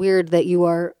seems weird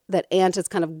that Ant is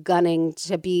kind of gunning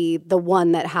to be the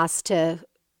one that has to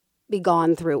be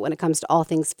gone through when it comes to all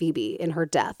things Phoebe in her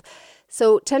death.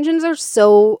 So tensions are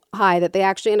so high that they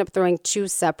actually end up throwing 2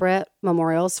 separate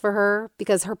memorials for her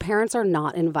because her parents are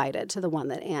not invited to the one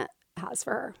that Ant has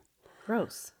for her.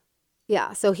 Gross.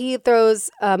 Yeah. So he throws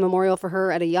a memorial for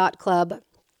her at a yacht club.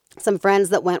 Some friends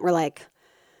that went were like,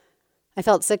 I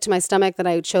felt sick to my stomach that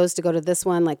I chose to go to this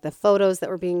one. Like the photos that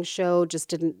were being showed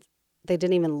they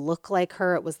didn't even look like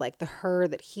her. It was like the her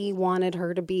that he wanted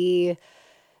her to be.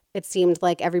 It seemed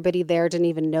like everybody there didn't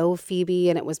even know Phoebe,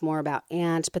 and it was more about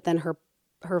Ant. But then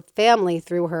her family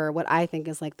threw her what I think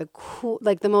is like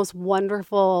the most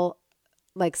wonderful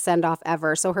like send off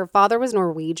ever. So her father was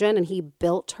Norwegian, and he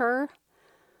built her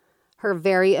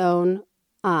very own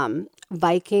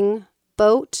Viking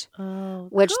boat,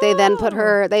 which cool. They then put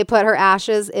her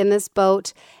ashes in this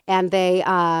boat, and they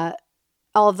all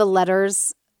of the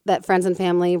letters that friends and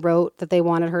family wrote that they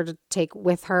wanted her to take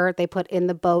with her, they put in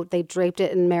the boat. They draped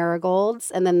it in marigolds,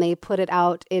 and then they put it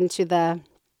out into the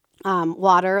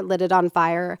water, lit it on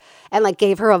fire, and like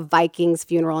gave her a Viking's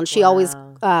funeral. And she always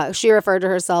she referred to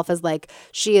herself as like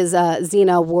she is a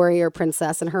Xena warrior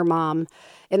princess, and her mom.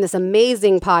 In this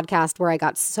amazing podcast where I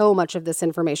got so much of this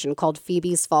information called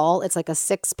Phoebe's Fall. It's like a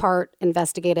 6-part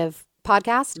investigative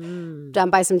podcast done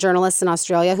by some journalists in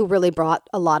Australia who really brought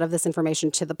a lot of this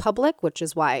information to the public, which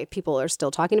is why people are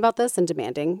still talking about this and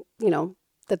demanding,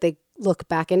 that they look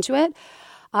back into it.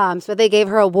 So they gave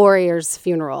her a warrior's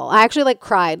funeral. I actually like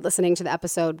cried listening to the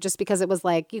episode just because it was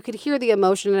like you could hear the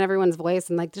emotion in everyone's voice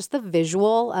and like just the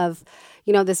visual of,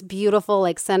 this beautiful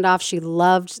like send off. She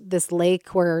loved this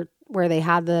lake where they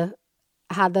had the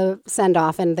send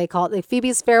off, and they called it like,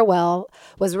 Phoebe's farewell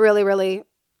was really, really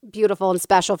beautiful and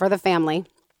special for the family.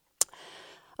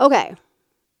 Okay.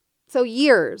 So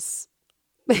years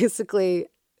basically,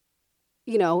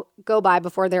 go by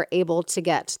before they're able to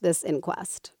get this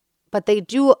inquest. But they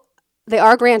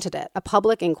are granted it. A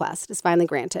public inquest is finally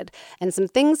granted. And some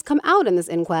things come out in this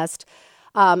inquest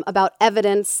about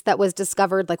evidence that was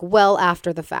discovered like well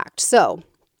after the fact. So,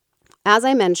 as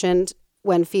I mentioned,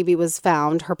 when Phoebe was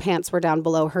found, her pants were down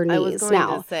below her knees. I was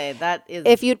going to say, that is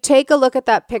if you take a look at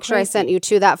that picture I crazy. sent you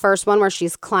to, that first one where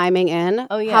she's climbing in,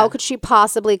 how could she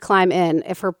possibly climb in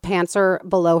if her pants are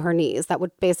below her knees? That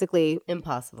would basically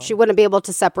impossible. She wouldn't be able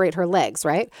to separate her legs,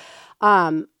 right?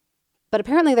 But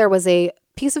apparently there was a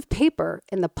piece of paper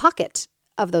in the pocket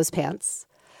of those pants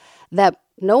that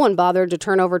no one bothered to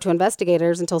turn over to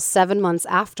investigators until 7 months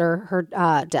after her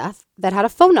death that had a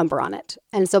phone number on it.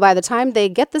 And so by the time they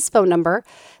get this phone number,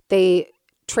 they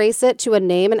trace it to a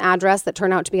name and address that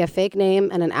turn out to be a fake name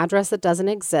and an address that doesn't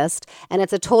exist. And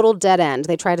it's a total dead end.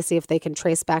 They try to see if they can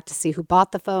trace back to see who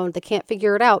bought the phone. They can't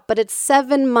figure it out. But it's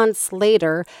 7 months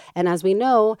later. And as we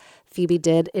know, Phoebe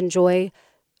did enjoy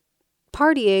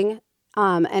partying.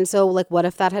 And so, like, what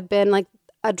if that had been like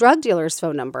a drug dealer's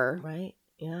phone number? Right.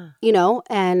 Yeah. You know,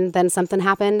 and then something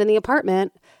happened in the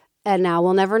apartment and now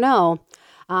we'll never know.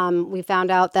 We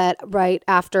found out that right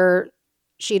after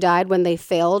she died, when they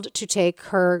failed to take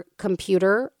her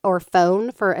computer or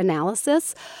phone for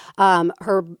analysis,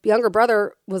 her younger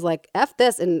brother was like, F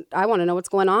this, and I want to know what's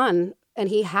going on. And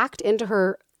he hacked into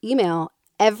her email.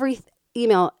 Every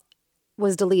email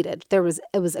was deleted. It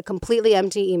was a completely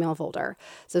empty email folder.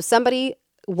 So somebody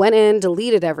went in,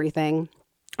 deleted everything,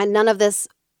 and none of this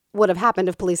would have happened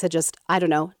if police had just, I don't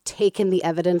know, taken the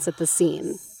evidence at the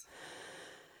scene.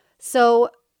 So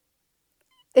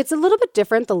it's a little bit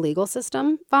different, the legal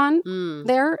system, Vaughn,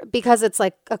 there, because it's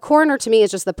like a coroner to me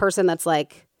is just the person that's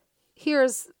like,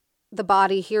 here's the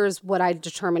body, here's what I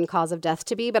determine cause of death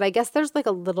to be. But I guess there's like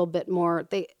a little bit more,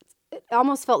 it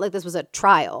almost felt like this was a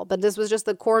trial, but this was just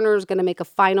the coroner's going to make a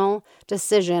final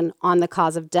decision on the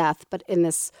cause of death. But in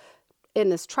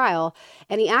this trial,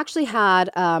 and he actually had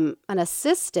an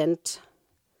assistant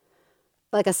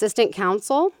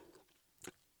counsel.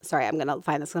 Sorry, I'm going to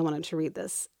find this because I wanted to read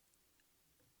this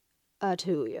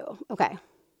to you. Okay.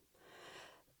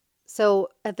 So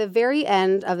at the very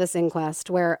end of this inquest,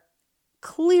 where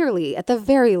clearly, at the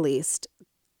very least,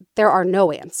 there are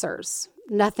no answers,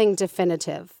 nothing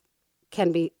definitive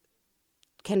can be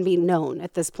known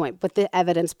at this point with the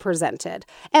evidence presented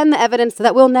and the evidence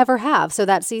that we'll never have. So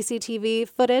that CCTV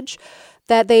footage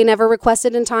that they never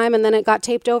requested in time and then it got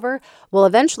taped over. Well,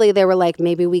 eventually they were like,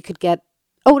 maybe we could get,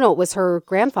 oh no, it was her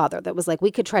grandfather that was like,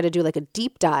 we could try to do like a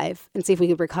deep dive and see if we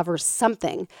could recover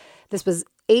something. This was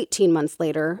 18 months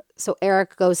later. So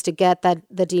Eric goes to get the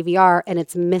DVR and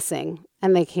it's missing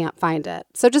and they can't find it.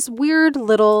 So just weird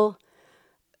little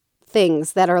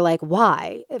things that are like,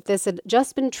 why? If this had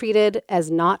just been treated as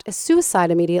not a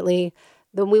suicide immediately,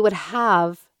 then we would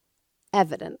have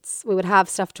evidence. We would have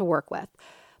stuff to work with.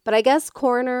 But I guess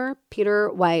coroner Peter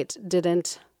White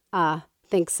didn't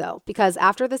think so, because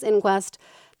after this inquest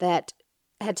that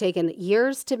had taken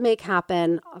years to make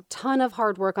happen, a ton of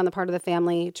hard work on the part of the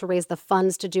family to raise the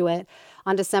funds to do it,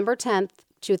 on December 10th,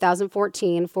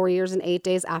 2014, 4 years and 8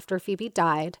 days after Phoebe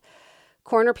died,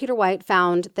 Coroner Peter White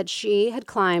found that she had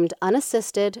climbed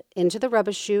unassisted into the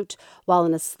rubbish chute while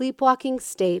in a sleepwalking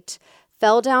state,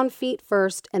 fell down feet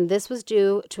first, and this was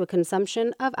due to a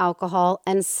consumption of alcohol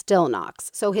and Stilnox.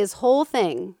 So his whole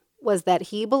thing was that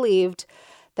he believed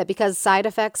that because side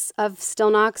effects of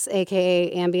Stilnox,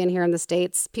 aka Ambien here in the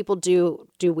States, people do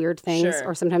weird things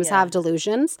or sometimes have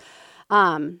delusions.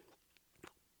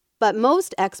 But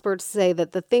most experts say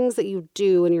that the things that you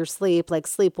do in your sleep, like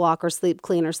sleepwalk or sleep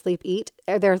clean or sleep eat,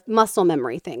 they're muscle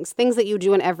memory things that you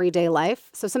do in everyday life.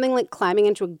 So something like climbing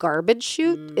into a garbage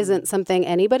chute isn't something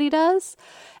anybody does.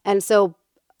 And so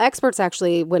experts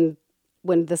actually, when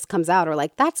this comes out, are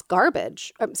like, that's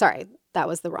garbage. I'm sorry, that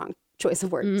was the wrong choice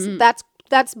of words.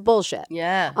 That's bullshit.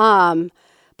 Yeah.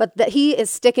 But that he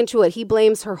is sticking to it. He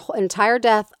blames her entire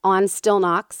death on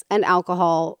Stilnox and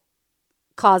alcohol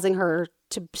causing her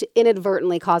to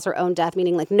inadvertently cause her own death,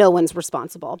 meaning like no one's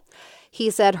responsible. He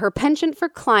said her penchant for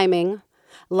climbing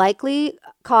likely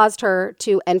caused her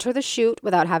to enter the chute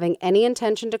without having any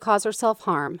intention to cause herself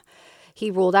harm.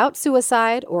 He ruled out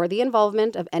suicide or the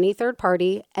involvement of any third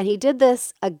party, and he did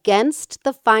this against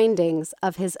the findings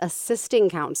of his assisting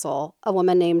counsel, a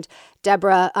woman named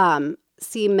Deborah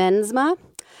Siemensma.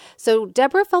 So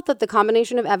Deborah felt that the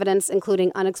combination of evidence,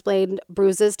 including unexplained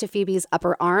bruises to Phoebe's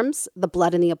upper arms, the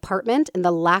blood in the apartment, and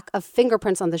the lack of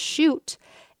fingerprints on the chute,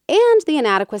 and the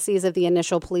inadequacies of the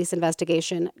initial police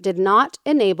investigation, did not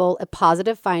enable a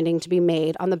positive finding to be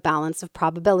made on the balance of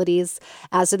probabilities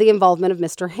as to the involvement of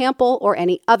Mr. Hampel or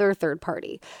any other third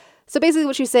party. So basically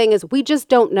what she's saying is we just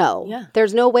don't know. Yeah.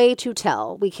 There's no way to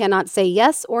tell. We cannot say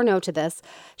yes or no to this.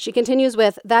 She continues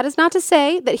with, that is not to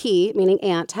say that he, meaning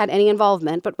Ant, had any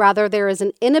involvement, but rather there is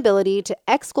an inability to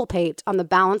exculpate on the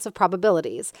balance of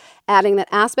probabilities, adding that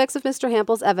aspects of Mr.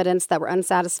 Hample's evidence that were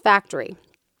unsatisfactory.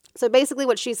 So basically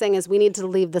what she's saying is we need to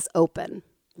leave this open.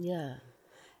 Yeah.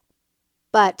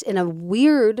 But in a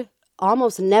weird,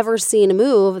 almost never seen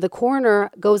move, the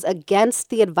coroner goes against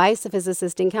the advice of his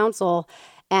assisting counsel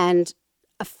and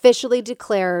officially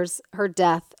declares her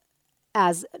death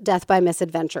as death by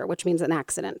misadventure, which means an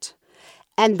accident.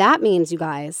 And that means, you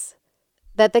guys,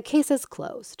 that the case is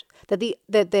closed, that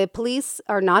the police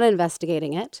are not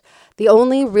investigating it. The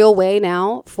only real way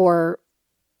now for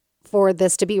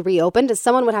this to be reopened is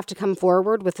someone would have to come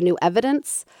forward with new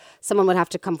evidence. Someone would have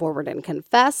to come forward and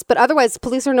confess. But otherwise,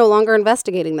 police are no longer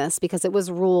investigating this because it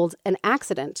was ruled an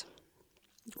accident.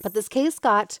 But this case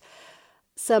got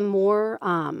some more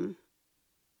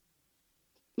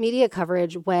media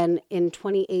coverage when in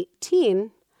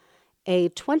 2018, a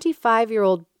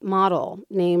 25-year-old model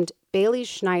named Bailey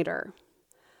Schneider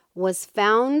was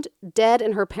found dead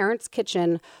in her parents'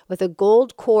 kitchen with a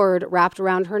gold cord wrapped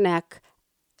around her neck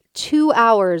 2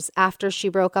 hours after she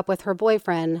broke up with her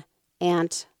boyfriend,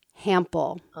 Ant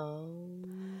Hample.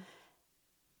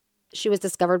 She was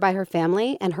discovered by her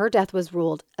family, and her death was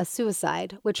ruled a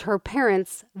suicide, which her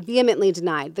parents vehemently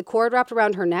denied. The cord wrapped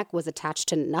around her neck was attached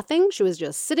to nothing. She was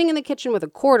just sitting in the kitchen with a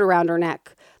cord around her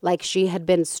neck, like she had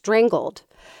been strangled.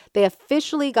 They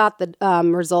officially got the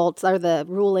results, or the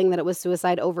ruling that it was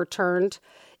suicide, overturned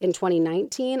in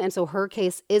 2019, and so her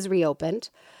case is reopened.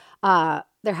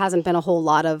 There hasn't been a whole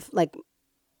lot of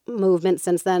movement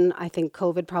since then. I think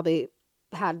COVID probably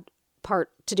had part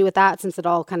to do with that, since it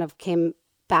all kind of came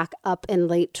back up in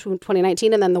late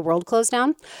 2019 and then the world closed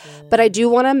down. But I do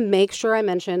want to make sure I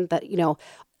mention that,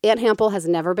 Ant Hample has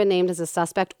never been named as a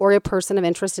suspect or a person of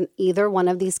interest in either one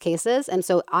of these cases. And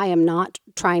so I am not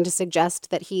trying to suggest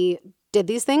that he did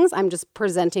these things. I'm just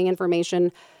presenting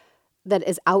information that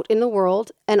is out in the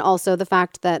world. And also the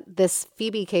fact that this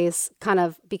Phoebe case kind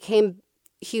of became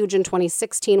huge in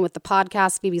 2016 with the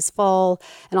podcast Phoebe's Fall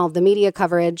and all of the media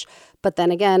coverage. But then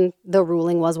again, the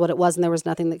ruling was what it was and there was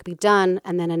nothing that could be done.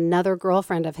 And then another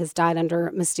girlfriend of his died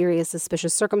under mysterious,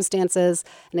 suspicious circumstances,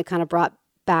 and it kind of brought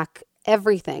back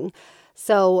everything.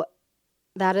 So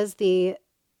that is the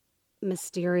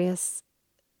mysterious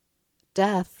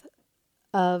death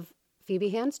of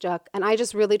Phoebe Handsjuk. And I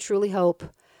just really, truly hope,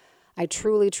 I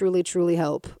truly, truly, truly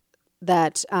hope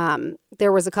that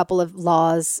there was a couple of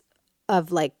laws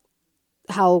of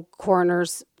how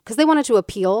coroners, because they wanted to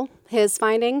appeal his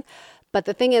finding. But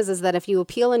the thing is that if you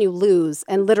appeal and you lose,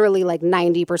 and literally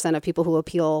 90% of people who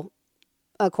appeal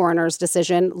a coroner's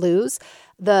decision lose,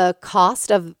 the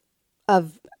cost of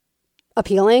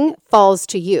appealing falls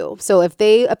to you. So if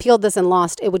they appealed this and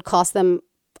lost, it would cost them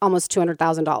almost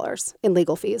 $200,000 in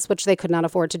legal fees, which they could not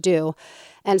afford to do.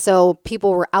 And so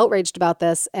people were outraged about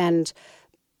this, and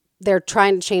they're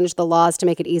trying to change the laws to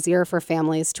make it easier for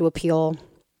families to appeal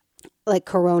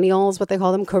coronials, what they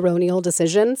call them, coronial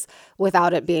decisions,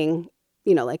 without it being,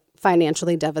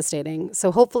 financially devastating.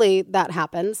 So hopefully that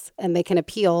happens and they can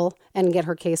appeal and get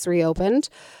her case reopened.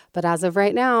 But as of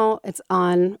right now, it's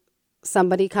on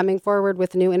somebody coming forward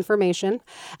with new information.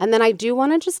 And then I do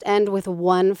want to just end with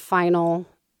one final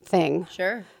thing.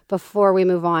 Sure. Before we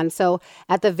move on. So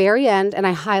at the very end, and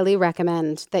I highly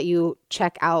recommend that you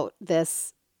check out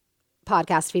this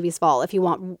podcast, Phoebe's Fall, if you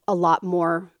want a lot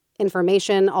more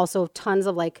information. Also tons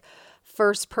of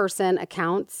first person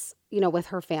accounts, with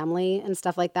her family and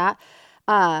stuff like that.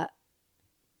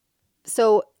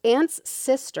 So Ant's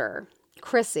sister,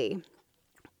 Chrissy,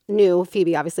 knew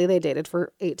Phoebe. Obviously they dated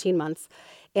for 18 months.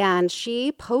 And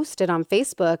she posted on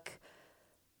Facebook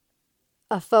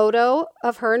a photo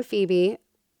of her and Phoebe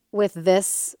with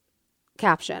this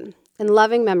caption: "In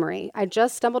loving memory, I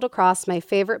just stumbled across my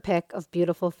favorite pic of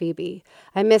beautiful Phoebe.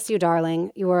 I miss you,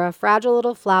 darling. You are a fragile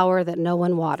little flower that no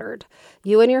one watered.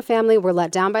 You and your family were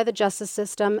let down by the justice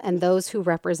system and those who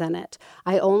represent it.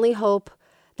 I only hope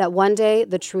that one day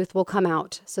the truth will come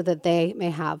out so that they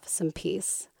may have some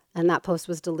peace." And that post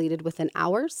was deleted within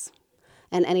hours.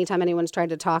 And anytime anyone's tried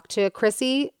to talk to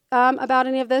Chrissy about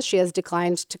any of this, she has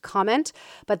declined to comment.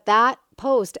 But that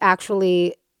post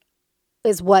actually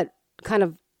is what kind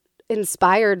of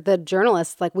inspired the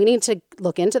journalists. We need to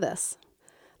look into this.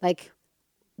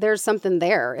 There's something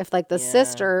there. If the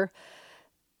sister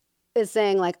is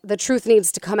saying the truth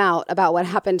needs to come out about what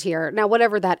happened here. Now,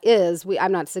 whatever that is,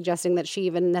 I'm not suggesting that she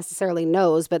even necessarily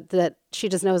knows, but that she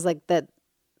just knows that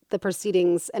the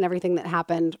proceedings and everything that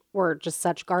happened were just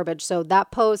such garbage. So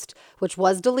that post, which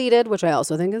was deleted, which I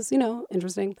also think is,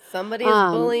 interesting. Somebody is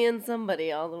bullying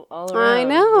somebody all around. I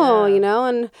know,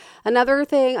 and another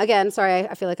thing, again, sorry,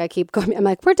 I feel like I keep going. I'm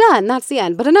like, we're done. That's the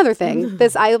end. But another thing,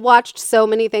 I watched so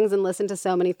many things and listened to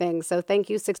so many things. So thank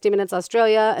you, 60 Minutes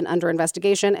Australia and Under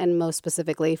Investigation, and most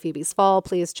specifically, Phoebe's Fall.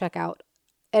 Please check out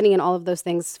any and all of those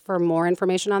things for more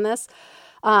information on this.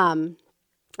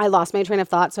 I lost my train of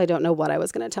thought, so I don't know what I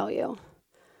was going to tell you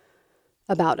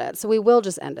about it. So we will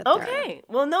just end it there. Okay.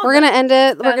 Well, no. We're going to end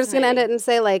it. We're just going to end it and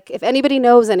say, if anybody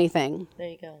knows anything. There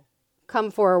you go.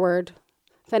 Come forward.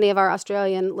 If any of our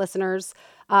Australian listeners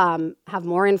have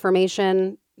more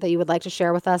information that you would like to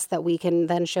share with us that we can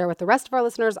then share with the rest of our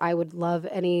listeners, I would love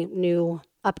any new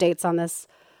updates on this.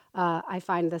 I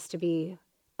find this to be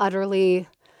utterly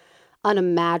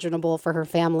unimaginable for her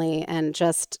family, and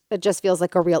it just feels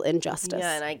like a real injustice.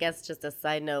 Yeah, and I guess just a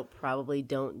side note, probably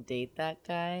don't date that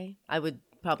guy. I would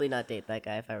probably not date that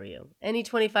guy if I were you. Any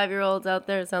 25-year-olds out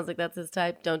there, it sounds like that's his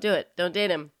type. Don't do it. Don't date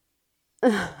him.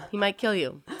 He might kill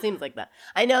you. Seems like that.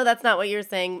 I know that's not what you're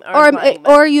saying.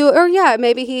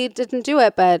 Maybe he didn't do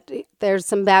it, but there's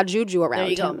some bad juju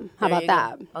around him. How about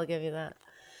that? I'll give you that.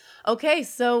 Okay,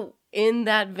 so in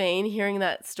that vein, hearing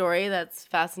that story, that's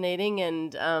fascinating.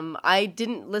 And I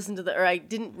didn't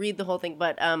read the whole thing,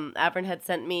 but Avern had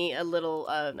sent me a little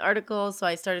article, so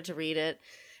I started to read it.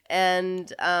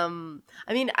 And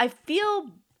I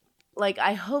feel like,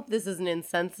 I hope this isn't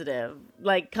insensitive,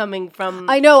 coming from...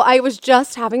 I know, I was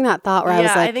just having that thought where I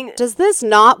was like, does this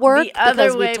not work?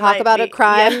 Because we talk about a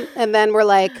crime and then we're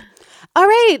like, all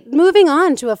right, moving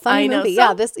on to a fun movie.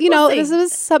 So, this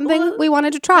is something we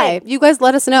wanted to try. You guys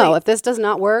let us know. If this does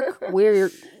not work, we're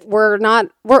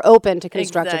open to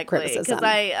constructive criticism. Because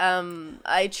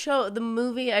I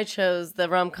chose the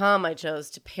rom-com I chose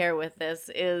to pair with this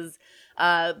is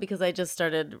because I just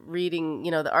started reading,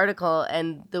 the article,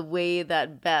 and the way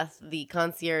that Beth, the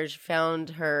concierge,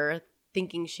 found her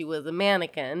thinking she was a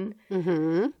mannequin.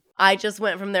 Mm-hmm. I just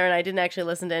went from there, and I didn't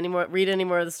actually read any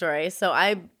more of the story. So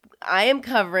I am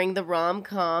covering the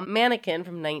rom-com Mannequin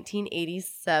from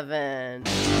 1987.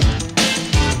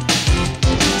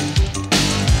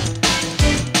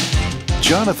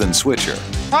 Jonathan Switcher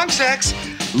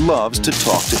loves to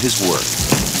talk to his work.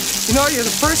 You're the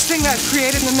first thing I've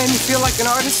created that made me feel like an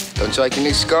artist. Don't you like your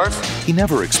new scarf? He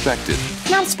never expected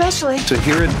Not especially. to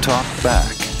hear it talk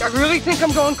back. I really think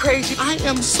I'm going crazy. I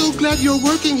am so glad you're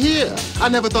working here. I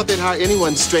never thought they'd hire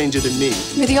anyone stranger than me.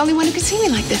 You're the only one who could see me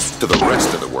like this. To the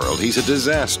rest of the world, he's a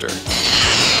disaster.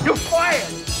 You're fired!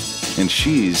 And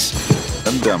she's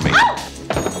a dummy.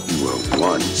 You are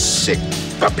one sick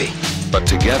puppy. But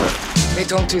together, Hey,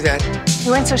 don't do that.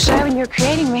 You weren't so shy when you were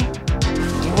creating me.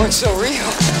 You weren't so real.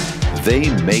 they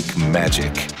make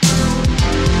magic.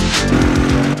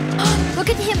 Look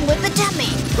at him with the dummy.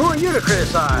 Who are you to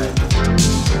criticize?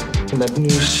 That new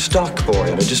stock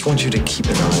boy, and I just want you to keep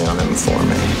an eye on him for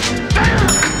me.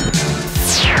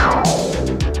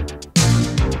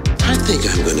 I think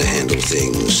I'm gonna handle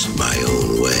things my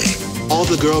own way. All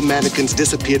the girl mannequins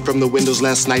disappeared from the windows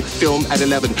last night. Film at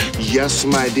 11. Yes,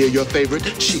 my dear, your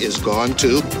favorite. She is gone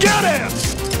too. Get him!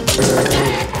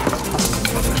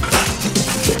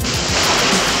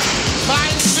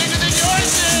 Mine's bigger than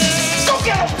yours is! Go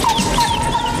get him!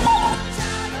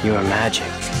 You are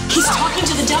magic. He's talking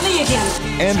to the dummy again.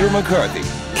 Andrew McCarthy,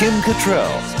 Kim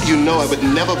Cattrall. You know I would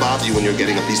never bother you when you're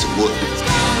getting a piece of wood.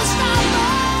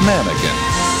 Mannequin.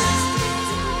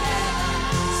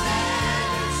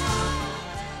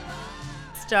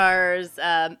 Stars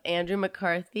Andrew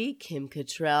McCarthy, Kim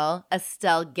Cattrall,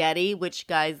 Estelle Getty, which,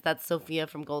 guys, that's Sophia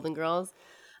from Golden Girls.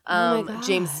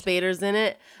 James Spader's in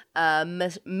it.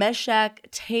 Meshach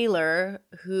Taylor,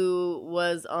 who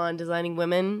was on Designing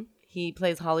Women. He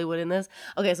plays Hollywood in this.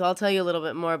 Okay, so I'll tell you a little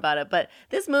bit more about it. But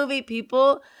this movie,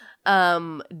 people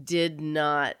did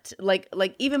not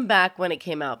like even back when it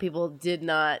came out, people did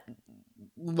not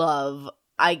love.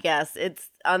 I guess it's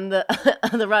on the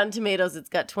on the Rotten Tomatoes. It's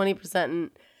got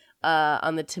 20%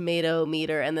 on the tomato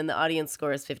meter, and then the audience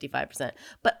score is 55%.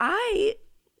 But I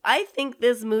think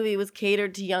this movie was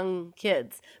catered to young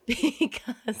kids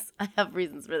because I have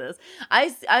reasons for this.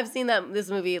 I've seen this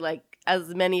movie like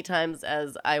as many times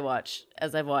as I've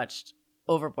watched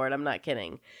Overboard. I'm not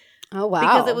kidding. Oh, wow.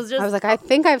 Because it was just, I was like, I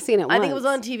think I've seen it once. I think it was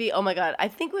on TV. Oh my God. I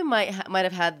think we might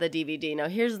have had the DVD. Now,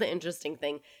 here's the interesting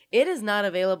thing. It is not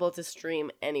available to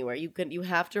stream anywhere. You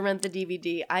have to rent the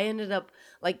DVD. I ended up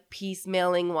like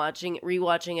piecemealing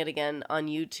rewatching it again on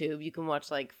YouTube. You can watch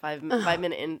like 5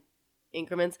 minute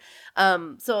increments.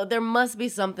 So there must be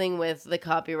something with the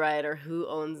copyright or who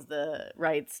owns the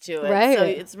rights to it. Right. So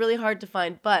it's really hard to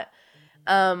find. But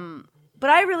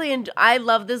I really I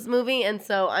love this movie, and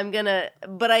so I'm gonna.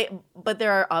 But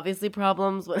there are obviously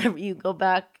problems whenever you go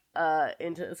back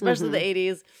into, especially the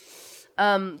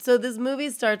 80s. So this movie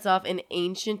starts off in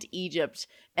ancient Egypt,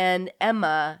 and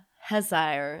Emma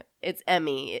Hesire, it's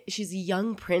Emmy. She's a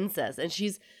young princess, and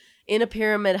she's in a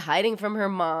pyramid hiding from her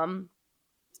mom.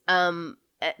 So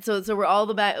we're all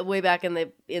the way back in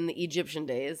the Egyptian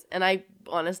days, and I,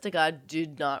 honest to God,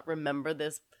 did not remember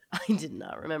this. I did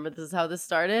not remember this is how this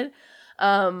started.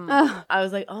 I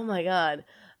was like, oh my God.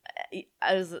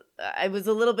 I was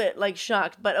a little bit like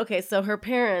shocked, but okay. So her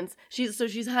parents,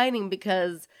 she's hiding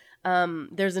because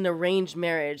there's an arranged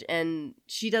marriage, and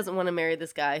she doesn't want to marry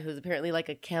this guy who's apparently like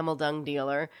a camel dung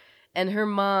dealer. And her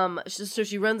mom, so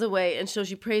she runs away, and so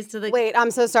she prays to the... Wait, I'm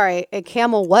so sorry. A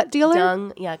camel what dealer?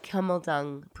 Dung, yeah, camel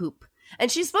dung poop. And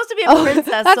she's supposed to be a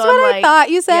princess, that's so what I'm I thought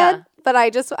you said, yeah. but I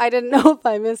didn't know if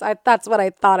I missed. That's what I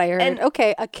thought I heard. And,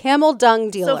 okay, a camel dung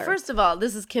dealer. So first of all,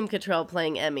 this is Kim Cattrall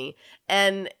playing Emmy,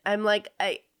 and I'm like,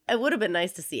 I would have been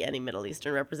nice to see any Middle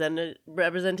Eastern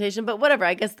representation, but whatever.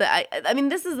 I guess that I mean,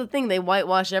 this is the thing. They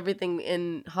whitewash everything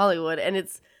in Hollywood, and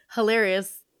it's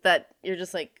hilarious that you're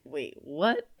just like, wait,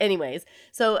 what? Anyways,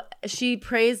 so she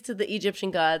prays to the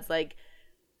Egyptian gods, like,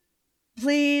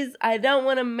 please, I don't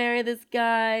want to marry this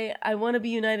guy. I want to be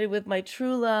united with my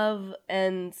true love.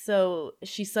 And so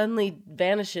she suddenly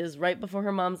vanishes right before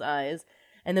her mom's eyes.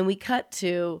 And then we cut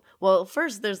to, well,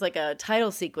 first there's like a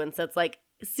title sequence that's like,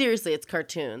 seriously, it's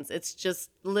cartoons. It's just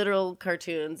literal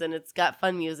cartoons, and it's got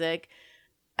fun music.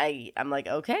 I'm like,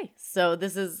 okay. So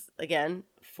this is, again,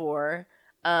 for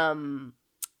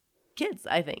kids,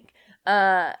 I think.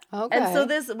 Okay. And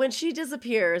so when she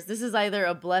disappears, this is either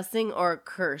a blessing or a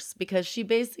curse, because she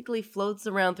basically floats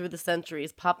around through the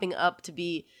centuries, popping up to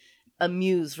be a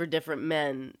muse for different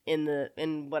men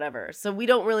in whatever. So we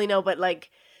don't really know, but like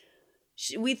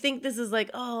we think this is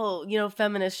like, oh,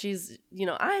 feminist. She's,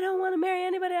 I don't want to marry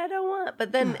anybody I don't want.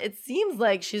 But then it seems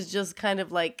like she's just kind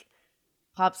of like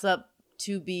pops up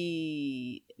to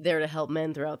be there to help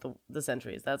men throughout the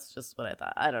centuries. That's just what I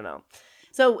thought. I don't know.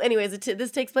 So anyways,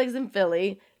 this takes place in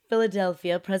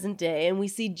Philadelphia, present day, and we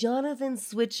see Jonathan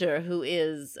Switcher, who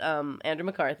is Andrew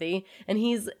McCarthy, and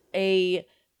he's a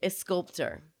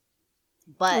sculptor.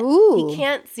 But he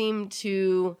can't seem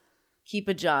to keep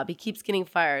a job. He keeps getting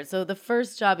fired. So the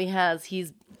first job he has,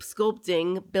 he's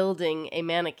building a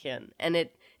mannequin, and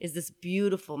it is this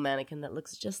beautiful mannequin that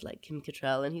looks just like Kim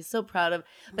Cattrall, and he's so proud of.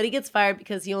 But he gets fired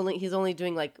because he's only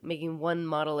doing like making one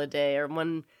model a day or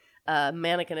one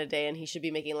mannequin a day, and he should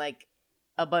be making like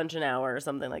a bunch an hour or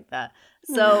something like that.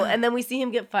 So, and then we see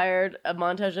him get fired, a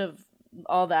montage of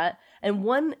all that. And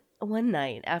one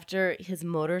night after his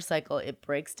motorcycle, it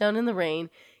breaks down in the rain,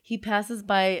 he passes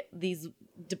by these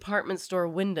department store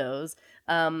windows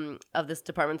of this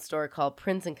department store called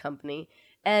Prince & Company,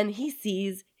 and he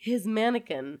sees his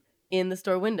mannequin in the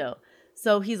store window.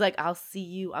 So he's like, I'll see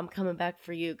you. I'm coming back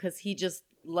for you, because he just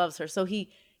loves her. So he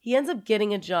ends up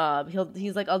getting a job.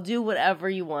 He's like, I'll do whatever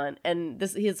you want. And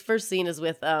his first scene is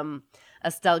with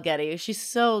Estelle Getty. She's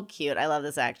so cute. I love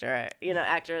this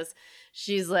actress.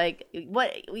 She's like,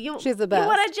 what? She's the best. You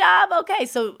want a job? Okay.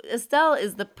 So Estelle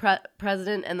is the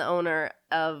president and the owner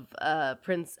of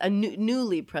Prince, a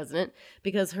newly president,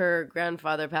 because her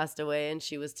grandfather passed away, and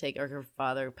her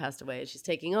father passed away, and she's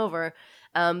taking over.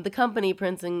 The company,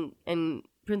 Prince and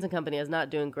Company, is not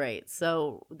doing great.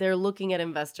 So they're looking at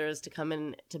investors to come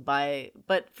in to buy.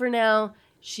 But for now,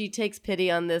 she takes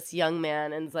pity on this young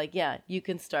man and is like, yeah, you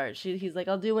can start. He's like,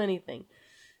 I'll do anything.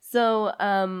 So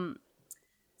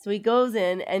he goes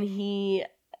in, and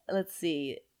let's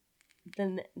see.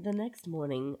 Then the next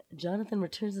morning, Jonathan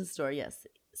returns to the store. Yes.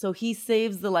 So he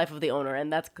saves the life of the owner,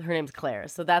 and her name's Claire.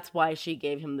 So that's why she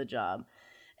gave him the job.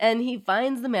 And he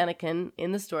finds the mannequin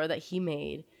in the store that he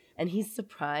made. And he's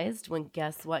surprised when,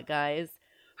 guess what, guys?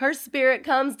 Her spirit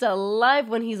comes to life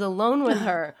when he's alone with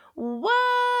her. What?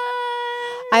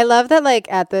 I love that,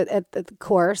 like, at the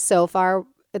core so far,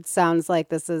 it sounds like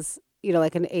this is,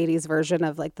 like an 80s version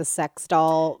of, like, the sex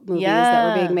doll movies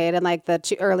that were being made in, like, the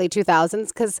early 2000s.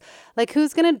 Because, like,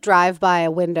 who's going to drive by a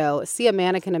window, see a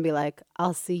mannequin, and be like,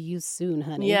 I'll see you soon,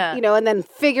 honey. Yeah. And then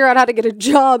figure out how to get a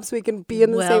job so we can be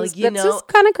in the same space. That's just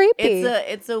kind of creepy.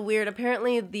 It's a weird,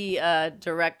 apparently the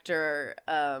director,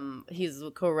 he's a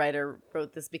co-writer,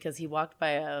 wrote this because he walked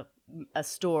by a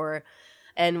store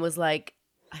and was like,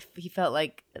 he felt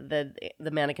like the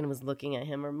mannequin was looking at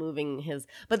him or moving his.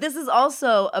 But this is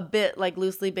also a bit like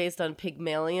loosely based on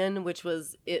Pygmalion, which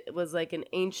was like an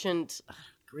ancient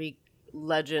Greek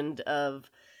legend of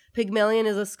Pygmalion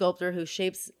is a sculptor who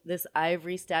shapes this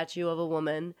ivory statue of a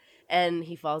woman, and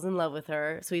he falls in love with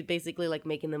her. So he's basically like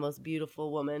making the most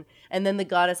beautiful woman. And then the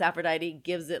goddess Aphrodite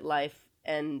gives it life,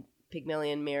 and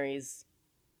Pygmalion marries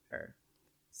her.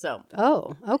 So.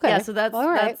 Oh, okay. Yeah, so that's, all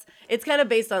right. that's it's kind of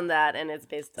based on that, and it's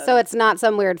based on. So it's not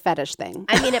some weird fetish thing.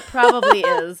 I mean, it probably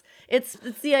is. It's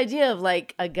the idea of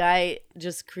like a guy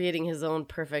just creating his own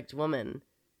perfect woman.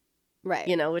 Right.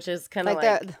 You know, which is kind of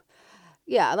like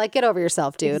yeah, like get over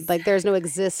yourself, dude. Like there's no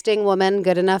existing woman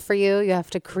good enough for you. You have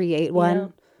to create one.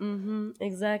 Yeah. Mm-hmm.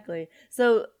 Exactly.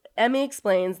 So Emmy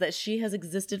explains that she has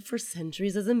existed for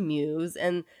centuries as a muse,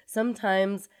 and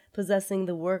sometimes possessing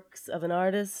the works of an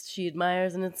artist she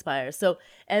admires and inspires. So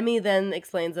Emmy then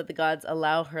explains that the gods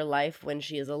allow her life when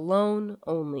she is alone,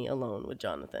 only alone with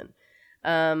Jonathan.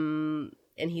 And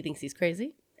he thinks he's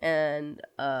crazy. And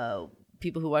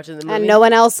people who watch the movie. And no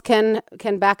one else can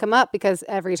back him up because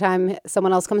every time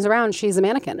someone else comes around, she's a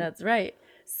mannequin. That's right.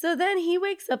 So then he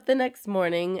wakes up the next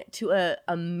morning to a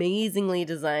amazingly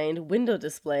designed window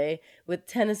display with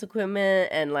tennis equipment,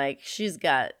 and like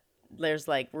there's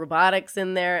like robotics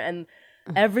in there, and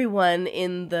everyone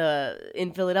in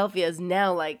Philadelphia is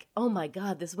now like, oh my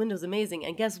God, this window's amazing.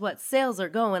 And guess what? Sales are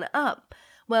going up.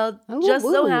 Well, just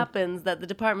so happens that the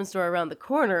department store around the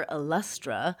corner,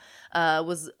 Illustra,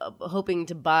 was hoping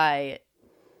to buy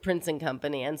Prince &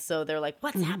 Company. And so they're like,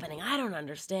 what's happening? I don't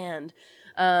understand.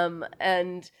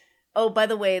 And, oh, by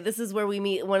the way, this is where we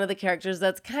meet one of the characters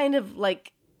that's kind of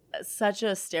like such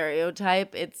a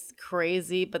stereotype. It's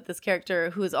crazy. But this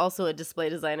character, who is also a display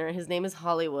designer, his name is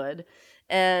Hollywood.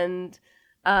 And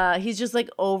he's just like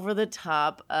over the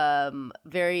top,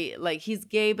 very like he's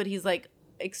gay, but he's like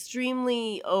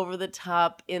extremely over the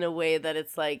top in a way that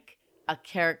it's like a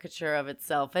caricature of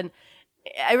itself. And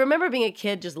I remember being a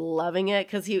kid just loving it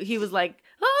because he was like,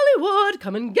 Hollywood,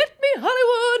 come and get me,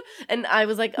 Hollywood. And I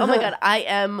was like, oh my God, I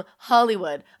am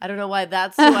Hollywood. I don't know why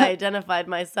that's who I identified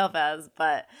myself as,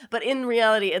 but in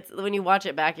reality, it's when you watch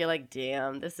it back, you're like,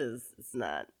 damn, it's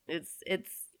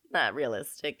not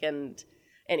realistic. And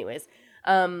anyways,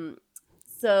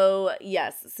 so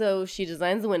yes, so she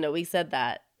designs the window. We said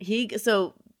that.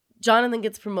 So Jonathan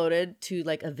gets promoted to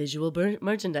like a visual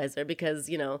merchandiser because,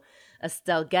 you know,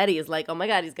 Estelle Getty is like, oh my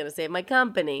God, he's going to save my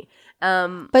company.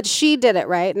 But she did it,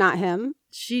 right? Not him.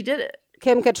 She did it.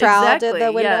 Kim Cattrall did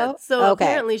the window? Yeah. So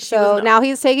apparently she was now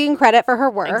he's taking credit for her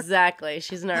work. Exactly.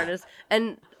 She's an artist.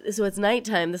 And so it's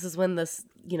nighttime. This is when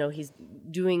he's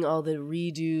doing all the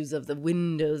redos of the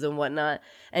windows and whatnot.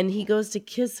 And he goes to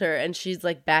kiss her and she's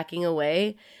like backing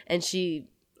away, and she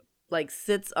like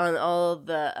sits on all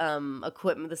the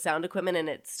equipment, the sound equipment, and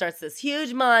it starts this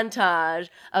huge montage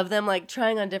of them like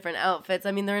trying on different outfits.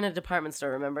 I mean, they're in a department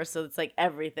store, remember? So it's like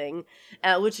everything,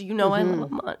 which, you know, I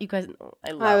love. You guys know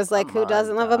I love. I was like, who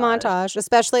doesn't love a montage?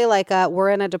 Especially like we're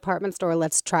in a department store,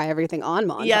 let's try everything on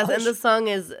montage. Yes, and the song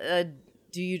is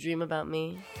Do You Dream About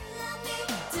Me?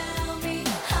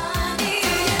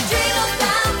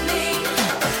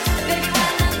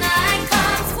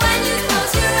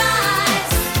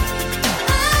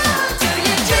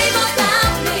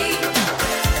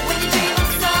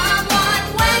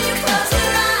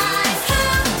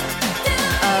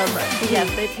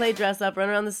 Yes, they play dress up, run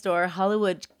around the store.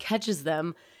 Hollywood catches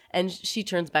them, and she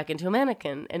turns back into a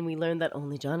mannequin. And we learn that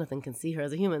only Jonathan can see her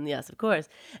as a human. Yes, of course.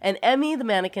 And Emmy, the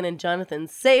mannequin, and Jonathan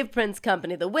save Prince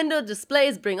Company. The window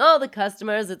displays bring all the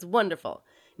customers. It's wonderful.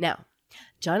 Now,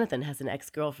 Jonathan has an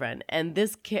ex-girlfriend, and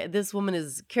this woman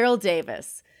is Carol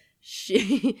Davis.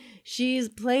 She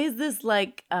plays this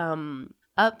like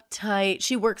uptight.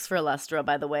 She works for Illustra,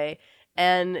 by the way.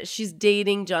 And she's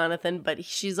dating Jonathan, but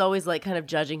she's always like kind of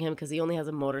judging him because he only has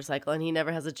a motorcycle and he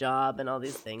never has a job and all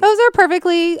these things. Those are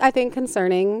perfectly, I think,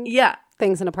 concerning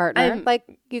things in a partner.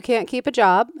 Like, you can't keep a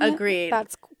job. Agreed.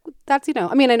 That's, you know,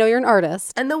 I mean, I know you're an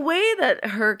artist. And the way that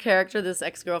her character, this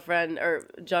ex-girlfriend, or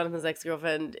Jonathan's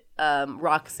ex-girlfriend,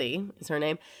 Roxy is her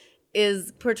name,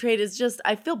 is portrayed as just,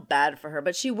 I feel bad for her,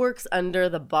 but she works under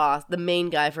the boss, the main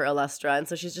guy for Illustra. And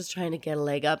so she's just trying to get a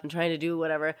leg up and trying to do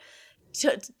whatever.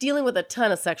 Dealing with a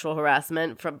ton of sexual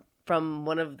harassment from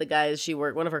one of the guys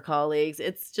one of her colleagues.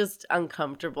 It's just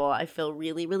uncomfortable. I feel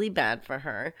really, really bad for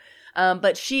her.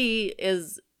 But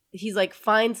he's like,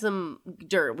 find some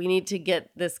dirt. We need to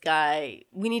get this guy.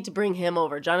 We need to bring him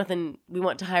over. Jonathan, we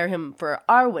want to hire him for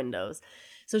our windows.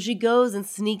 So she goes and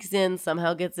sneaks in,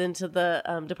 somehow gets into the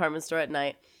department store at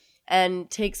night and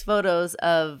takes photos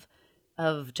of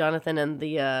Jonathan and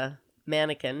the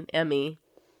mannequin, Emmy,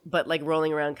 but like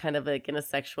rolling around kind of like in a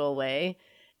sexual way.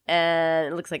 And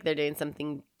it looks like they're doing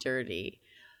something dirty.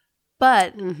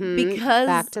 But because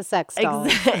back to sex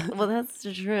dolls. Well, that's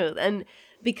the truth. And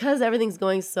because everything's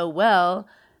going so well,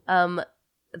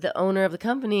 the owner of the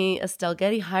company, Estelle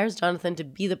Getty, hires Jonathan to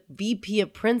be the VP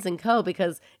of Prince & Co.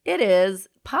 because it is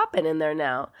popping in there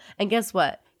now. And guess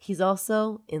what? He's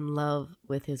also in love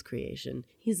with his creation.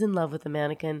 He's in love with the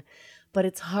mannequin. But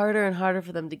it's harder and harder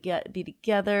for them to be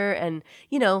together. And,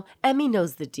 you know, Emmy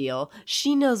knows the deal.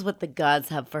 She knows what the gods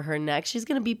have for her next. She's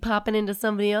going to be popping into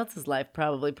somebody else's life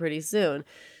probably pretty soon.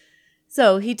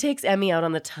 So he takes Emmy out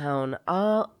on the town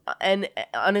and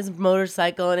on his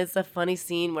motorcycle. And it's a funny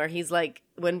scene where he's like,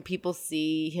 when people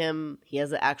see him, he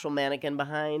has an actual mannequin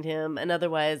behind him. And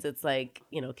otherwise it's like,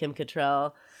 you know, Kim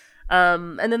Cattrall.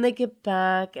 And then they get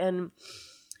back and...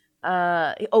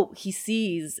 he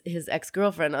sees his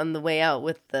ex-girlfriend on the way out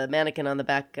with the mannequin on the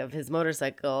back of his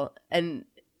motorcycle, and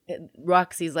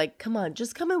Roxy's like, come on,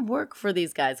 just come and work for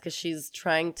these guys, because she's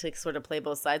trying to sort of play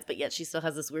both sides, but yet she still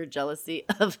has this weird jealousy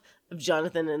of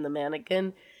Jonathan and the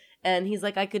mannequin. And he's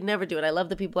like, I could never do it. I love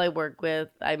the people I work with.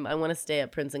 I want to stay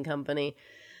at Prince & Company.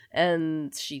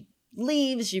 And she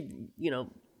leaves. She, you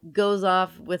know, goes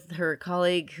off with her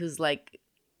colleague who's like,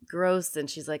 gross, and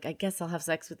she's like, I guess I'll have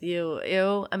sex with you.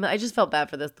 Ew. I just felt bad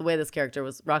for this, the way this character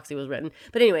Roxy was written.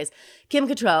 But anyways, Kim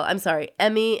Cattrall,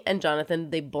 Emmy and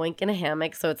Jonathan, they boink in a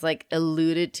hammock, so it's like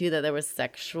alluded to that there was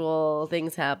sexual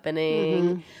things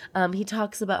happening. He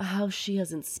talks about how she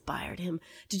has inspired him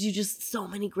to do just so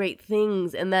many great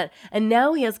things, and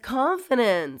now he has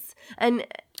confidence. And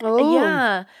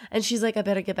yeah, and she's like, I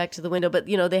better get back to the window. But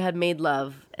you know, they had made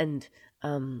love, and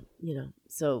you know,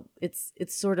 so it's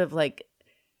sort of like,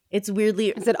 it's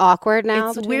weirdly... Is it awkward now?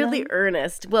 It's weirdly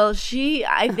earnest. Well,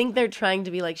 I think they're trying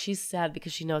to be like, she's sad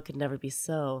because she knows it could never be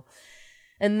so.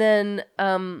 And then,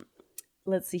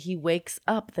 let's see, he wakes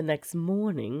up the next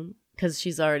morning because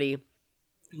she's already,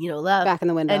 you know, left. Back in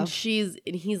the window. And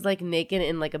he's like naked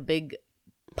in like a big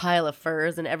pile of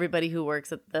furs, and everybody who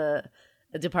works at the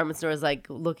department store is like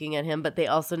looking at him, but they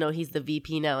also know he's the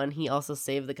VP now, and he also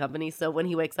saved the company. So when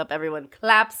he wakes up, everyone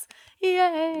claps,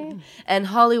 yay! And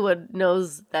Hollywood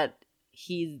knows that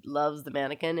he loves the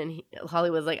mannequin, and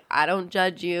Hollywood's like, I don't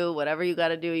judge you. Whatever you got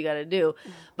to do, you got to do.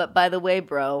 But by the way,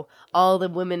 bro, all the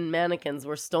women mannequins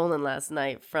were stolen last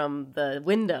night from the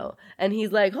window. And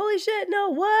he's like, holy shit, no,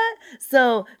 what?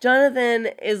 So Jonathan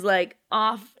is like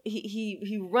off.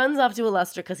 He runs off to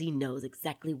Illustra because he knows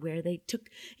exactly where they took,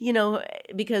 you know,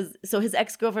 so his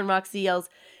ex-girlfriend Roxy yells,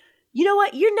 you know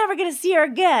what? You're never going to see her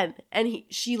again. And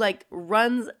she like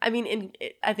runs. I mean,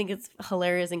 I think it's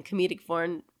hilarious in comedic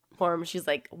form. She's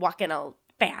like walking all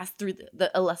fast through the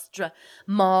Illustra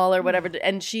mall or whatever.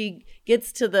 And she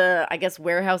gets to the, I guess,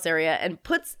 warehouse area and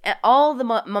puts all the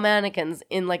mannequins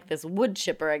in like this wood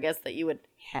chipper, I guess, that you would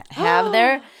have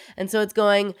there. And so it's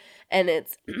going, and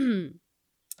it's,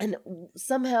 and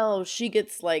somehow she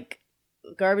gets like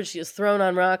garbage. She is thrown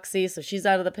on Roxy, so she's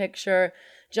out of the picture.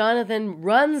 Jonathan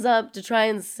runs up to try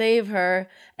and save her.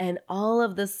 And all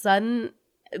of the sudden,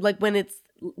 like when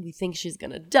we think she's going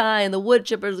to die and the wood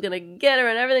chipper's going to get her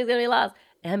and everything's going to be lost,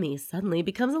 Emmy suddenly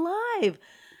becomes alive.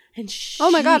 And oh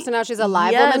my God, so now she's a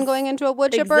live woman going into a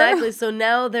wood chipper? Exactly. So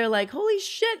now they're like, holy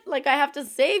shit, like I have to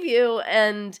save you.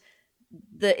 And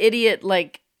the idiot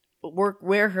like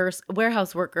warehouse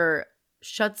worker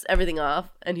shuts everything off,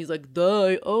 and he's like,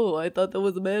 die. Oh, I thought that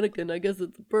was a mannequin. I guess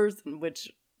it's a person,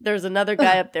 which there's another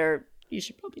guy up there. You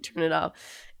should probably turn it off.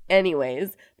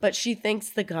 Anyways, but she thanks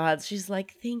the gods. She's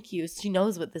like, thank you. She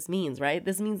knows what this means, right?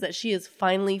 This means that she is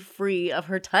finally free of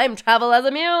her time travel as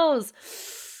a muse.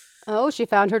 Oh, she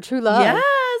found her true love. Yes.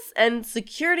 And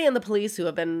security and the police, who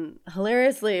have been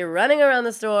hilariously running around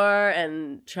the store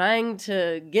and trying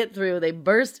to get through, they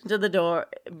burst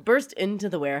into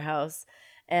the warehouse,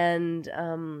 and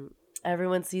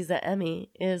everyone sees that Emmy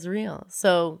is real.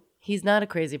 So he's not a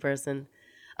crazy person.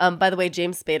 By the way,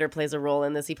 James Spader plays a role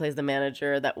in this. He plays the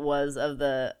manager that was of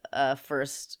the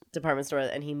first department store,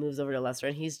 and he moves over to Illustra,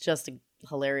 and he's just a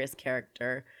hilarious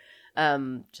character. I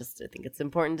think it's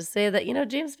important to say that, you know,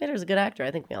 James Spader is a good actor.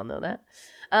 I think we all know that.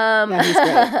 Yeah, he's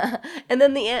great. And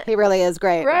then he really is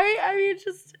great. Right? I mean,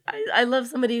 I love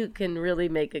somebody who can really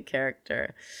make a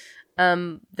character.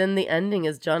 Then the ending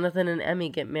is Jonathan and Emmy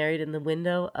get married in the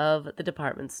window of the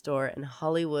department store, and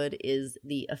Hollywood is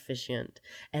the officiant,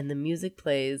 and the music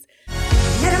plays.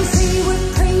 Let them say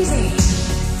we're crazy.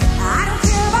 I don't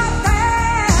care about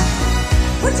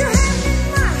that. Put your hand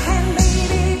in my hand,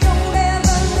 baby. Don't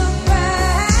ever look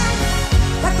back.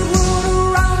 Let the world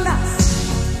around us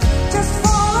just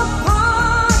fall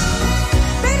apart.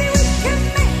 Baby, we can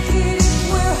make it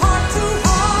if we're heart to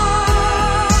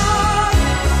heart.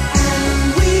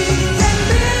 And we can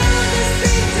build this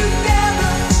thing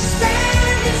together. Stand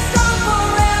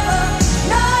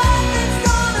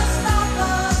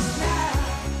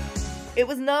it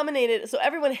was nominated. So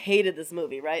everyone hated this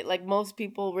movie, right? Like most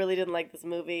people really didn't like this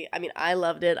movie. I mean, I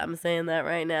loved it. I'm saying that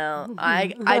right now.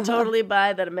 I totally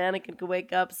buy that a mannequin could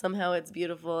wake up. Somehow it's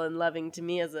beautiful and loving to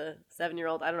me as a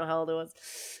 7-year-old. I don't know how old I was.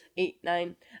 8,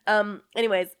 9.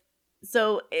 Anyways,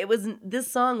 so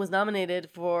this song was nominated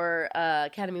for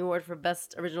Academy Award for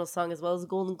Best Original Song as well as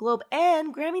Golden Globe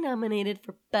and Grammy nominated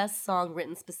for Best Song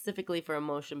written specifically for a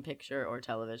motion picture or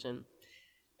television.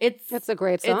 It's a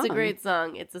great song. It's a great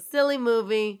song. It's a silly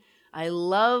movie. I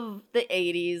love the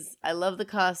 80s. I love the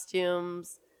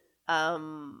costumes.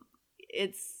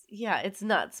 It's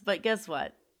nuts. But guess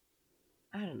what?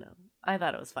 I don't know. I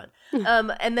thought it was fun.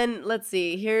 And then let's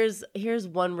see. Here's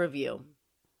one review.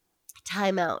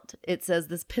 Time Out. It says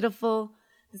this pitifully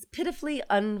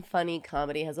unfunny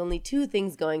comedy has only 2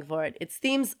 things going for it. Its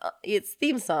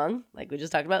theme song, like we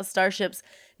just talked about, Starships,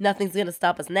 Nothing's Gonna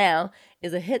Stop Us Now,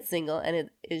 is a hit single and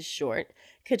it is short.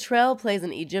 Cottrell plays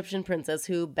an Egyptian princess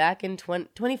who, back in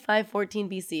 2514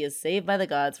 BC, is saved by the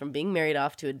gods from being married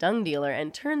off to a dung dealer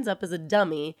and turns up as a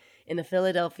dummy in a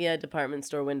Philadelphia department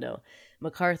store window.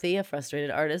 McCarthy, a frustrated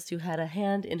artist who had a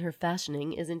hand in her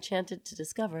fashioning, is enchanted to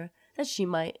discover that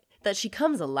she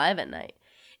comes alive at night.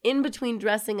 In between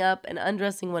dressing up and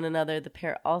undressing one another, the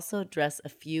pair also dress a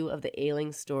few of the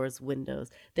ailing store's windows,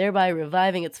 thereby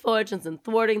reviving its fortunes and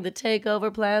thwarting the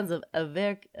takeover plans of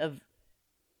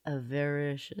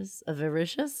avaricious,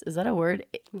 is that a word?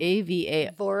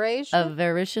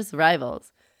 Avaricious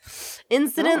rivals.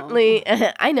 Incidentally,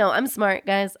 I know, I'm smart,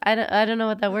 guys. I don't know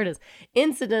what that word is.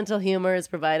 Incidental humor is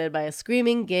provided by a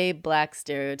screaming gay black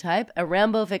stereotype, a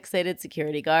Rambo-fixated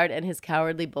security guard and his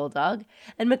cowardly bulldog,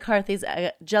 and McCarthy's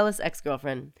jealous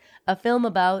ex-girlfriend. A film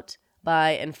about,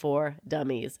 by, and for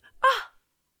dummies.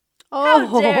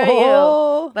 How dare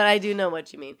you? But I do know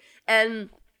what you mean. And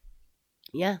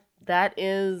yeah, that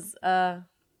is... wow,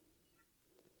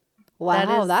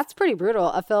 that's pretty brutal.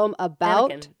 A film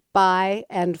about... Anakin. By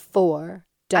and for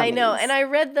dummies. I know, and I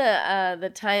read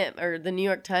the New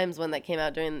York Times one that came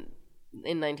out in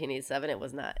 1987. It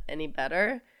was not any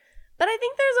better, but I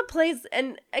think there's a place,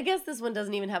 and I guess this one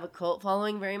doesn't even have a cult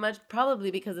following very much,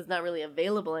 probably because it's not really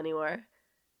available anymore.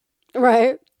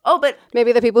 Right. Oh, but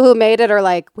maybe the people who made it are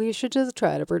like, we should just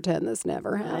try to pretend this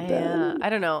never happened. I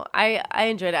don't know. I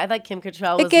enjoyed it. I thought Kim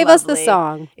Cattrall was It gave us the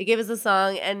song. It gave us the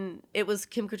song, and it was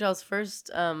Kim Cattrall's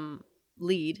first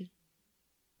lead.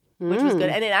 Which was good,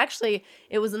 and it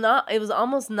was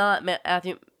almost not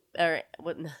Matthew or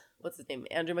what's his name,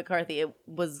 Andrew McCarthy. It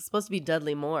was supposed to be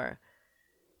Dudley Moore.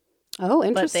 Oh,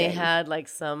 interesting. But they had like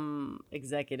some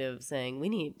executive saying we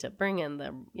need to bring in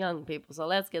the young people, so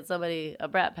let's get somebody, a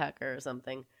Brat Packer or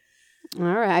something. All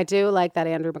right, I do like that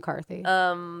Andrew McCarthy.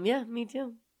 Yeah, me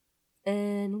too.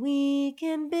 And we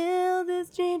can build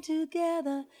this dream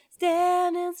together,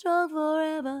 standing strong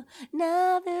forever.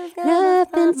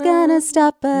 Nothing's gonna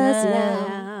stop us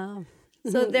now.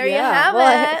 So there you have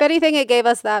it. If anything, it gave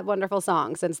us that wonderful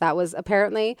song, since that was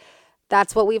apparently,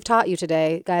 that's what we've taught you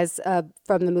today, guys,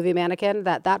 from the movie Mannequin,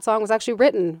 that song was actually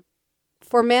written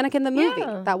for Mannequin the movie.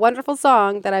 Yeah. That wonderful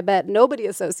song that I bet nobody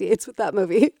associates with that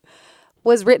movie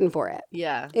was written for it.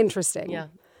 Yeah. Interesting. Yeah.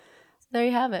 So there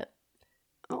you have it.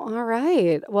 All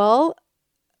right. Well,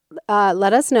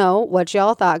 let us know what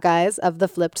y'all thought, guys, of the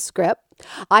flipped script.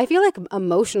 I feel like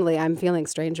emotionally I'm feeling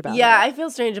strange about it. Yeah, I feel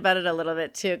strange about it a little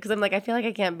bit too, because I'm like, I feel like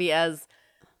I can't be as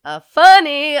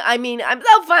funny. I mean, I'm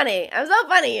so funny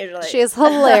usually. She is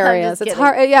hilarious. It's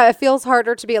hard. Yeah, it feels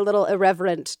harder to be a little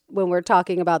irreverent when we're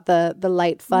talking about the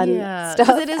light fun stuff.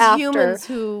 Because it is humans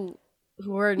who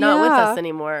are not with us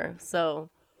anymore. So.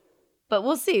 But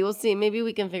we'll see. Maybe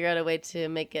we can figure out a way to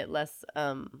make it less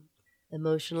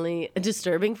emotionally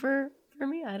disturbing for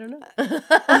me. I don't know.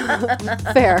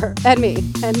 Fair. And me.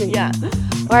 Yeah.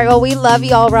 All right. Well, we love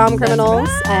y'all, Rom Criminals.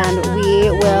 Right. And we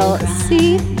will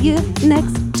see you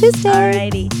next Tuesday.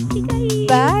 Alrighty.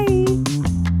 Bye.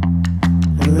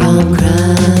 Rom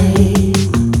Crime.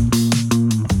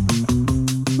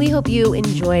 We hope you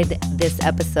enjoyed this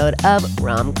episode of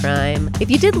Rom Crime. If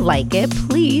you did like it,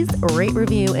 please rate,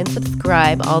 review, and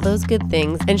subscribe, all those good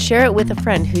things, and share it with a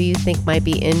friend who you think might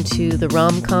be into the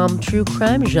rom-com true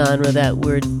crime genre that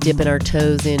we're dipping our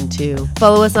toes into.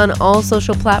 Follow us on all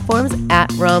social platforms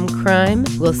at Rom Crime.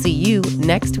 We'll see you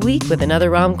next week with another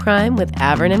Rom Crime with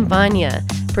Avern and Vanya.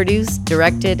 Produced,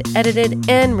 directed, edited,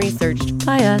 and researched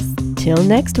by us. Till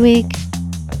next week.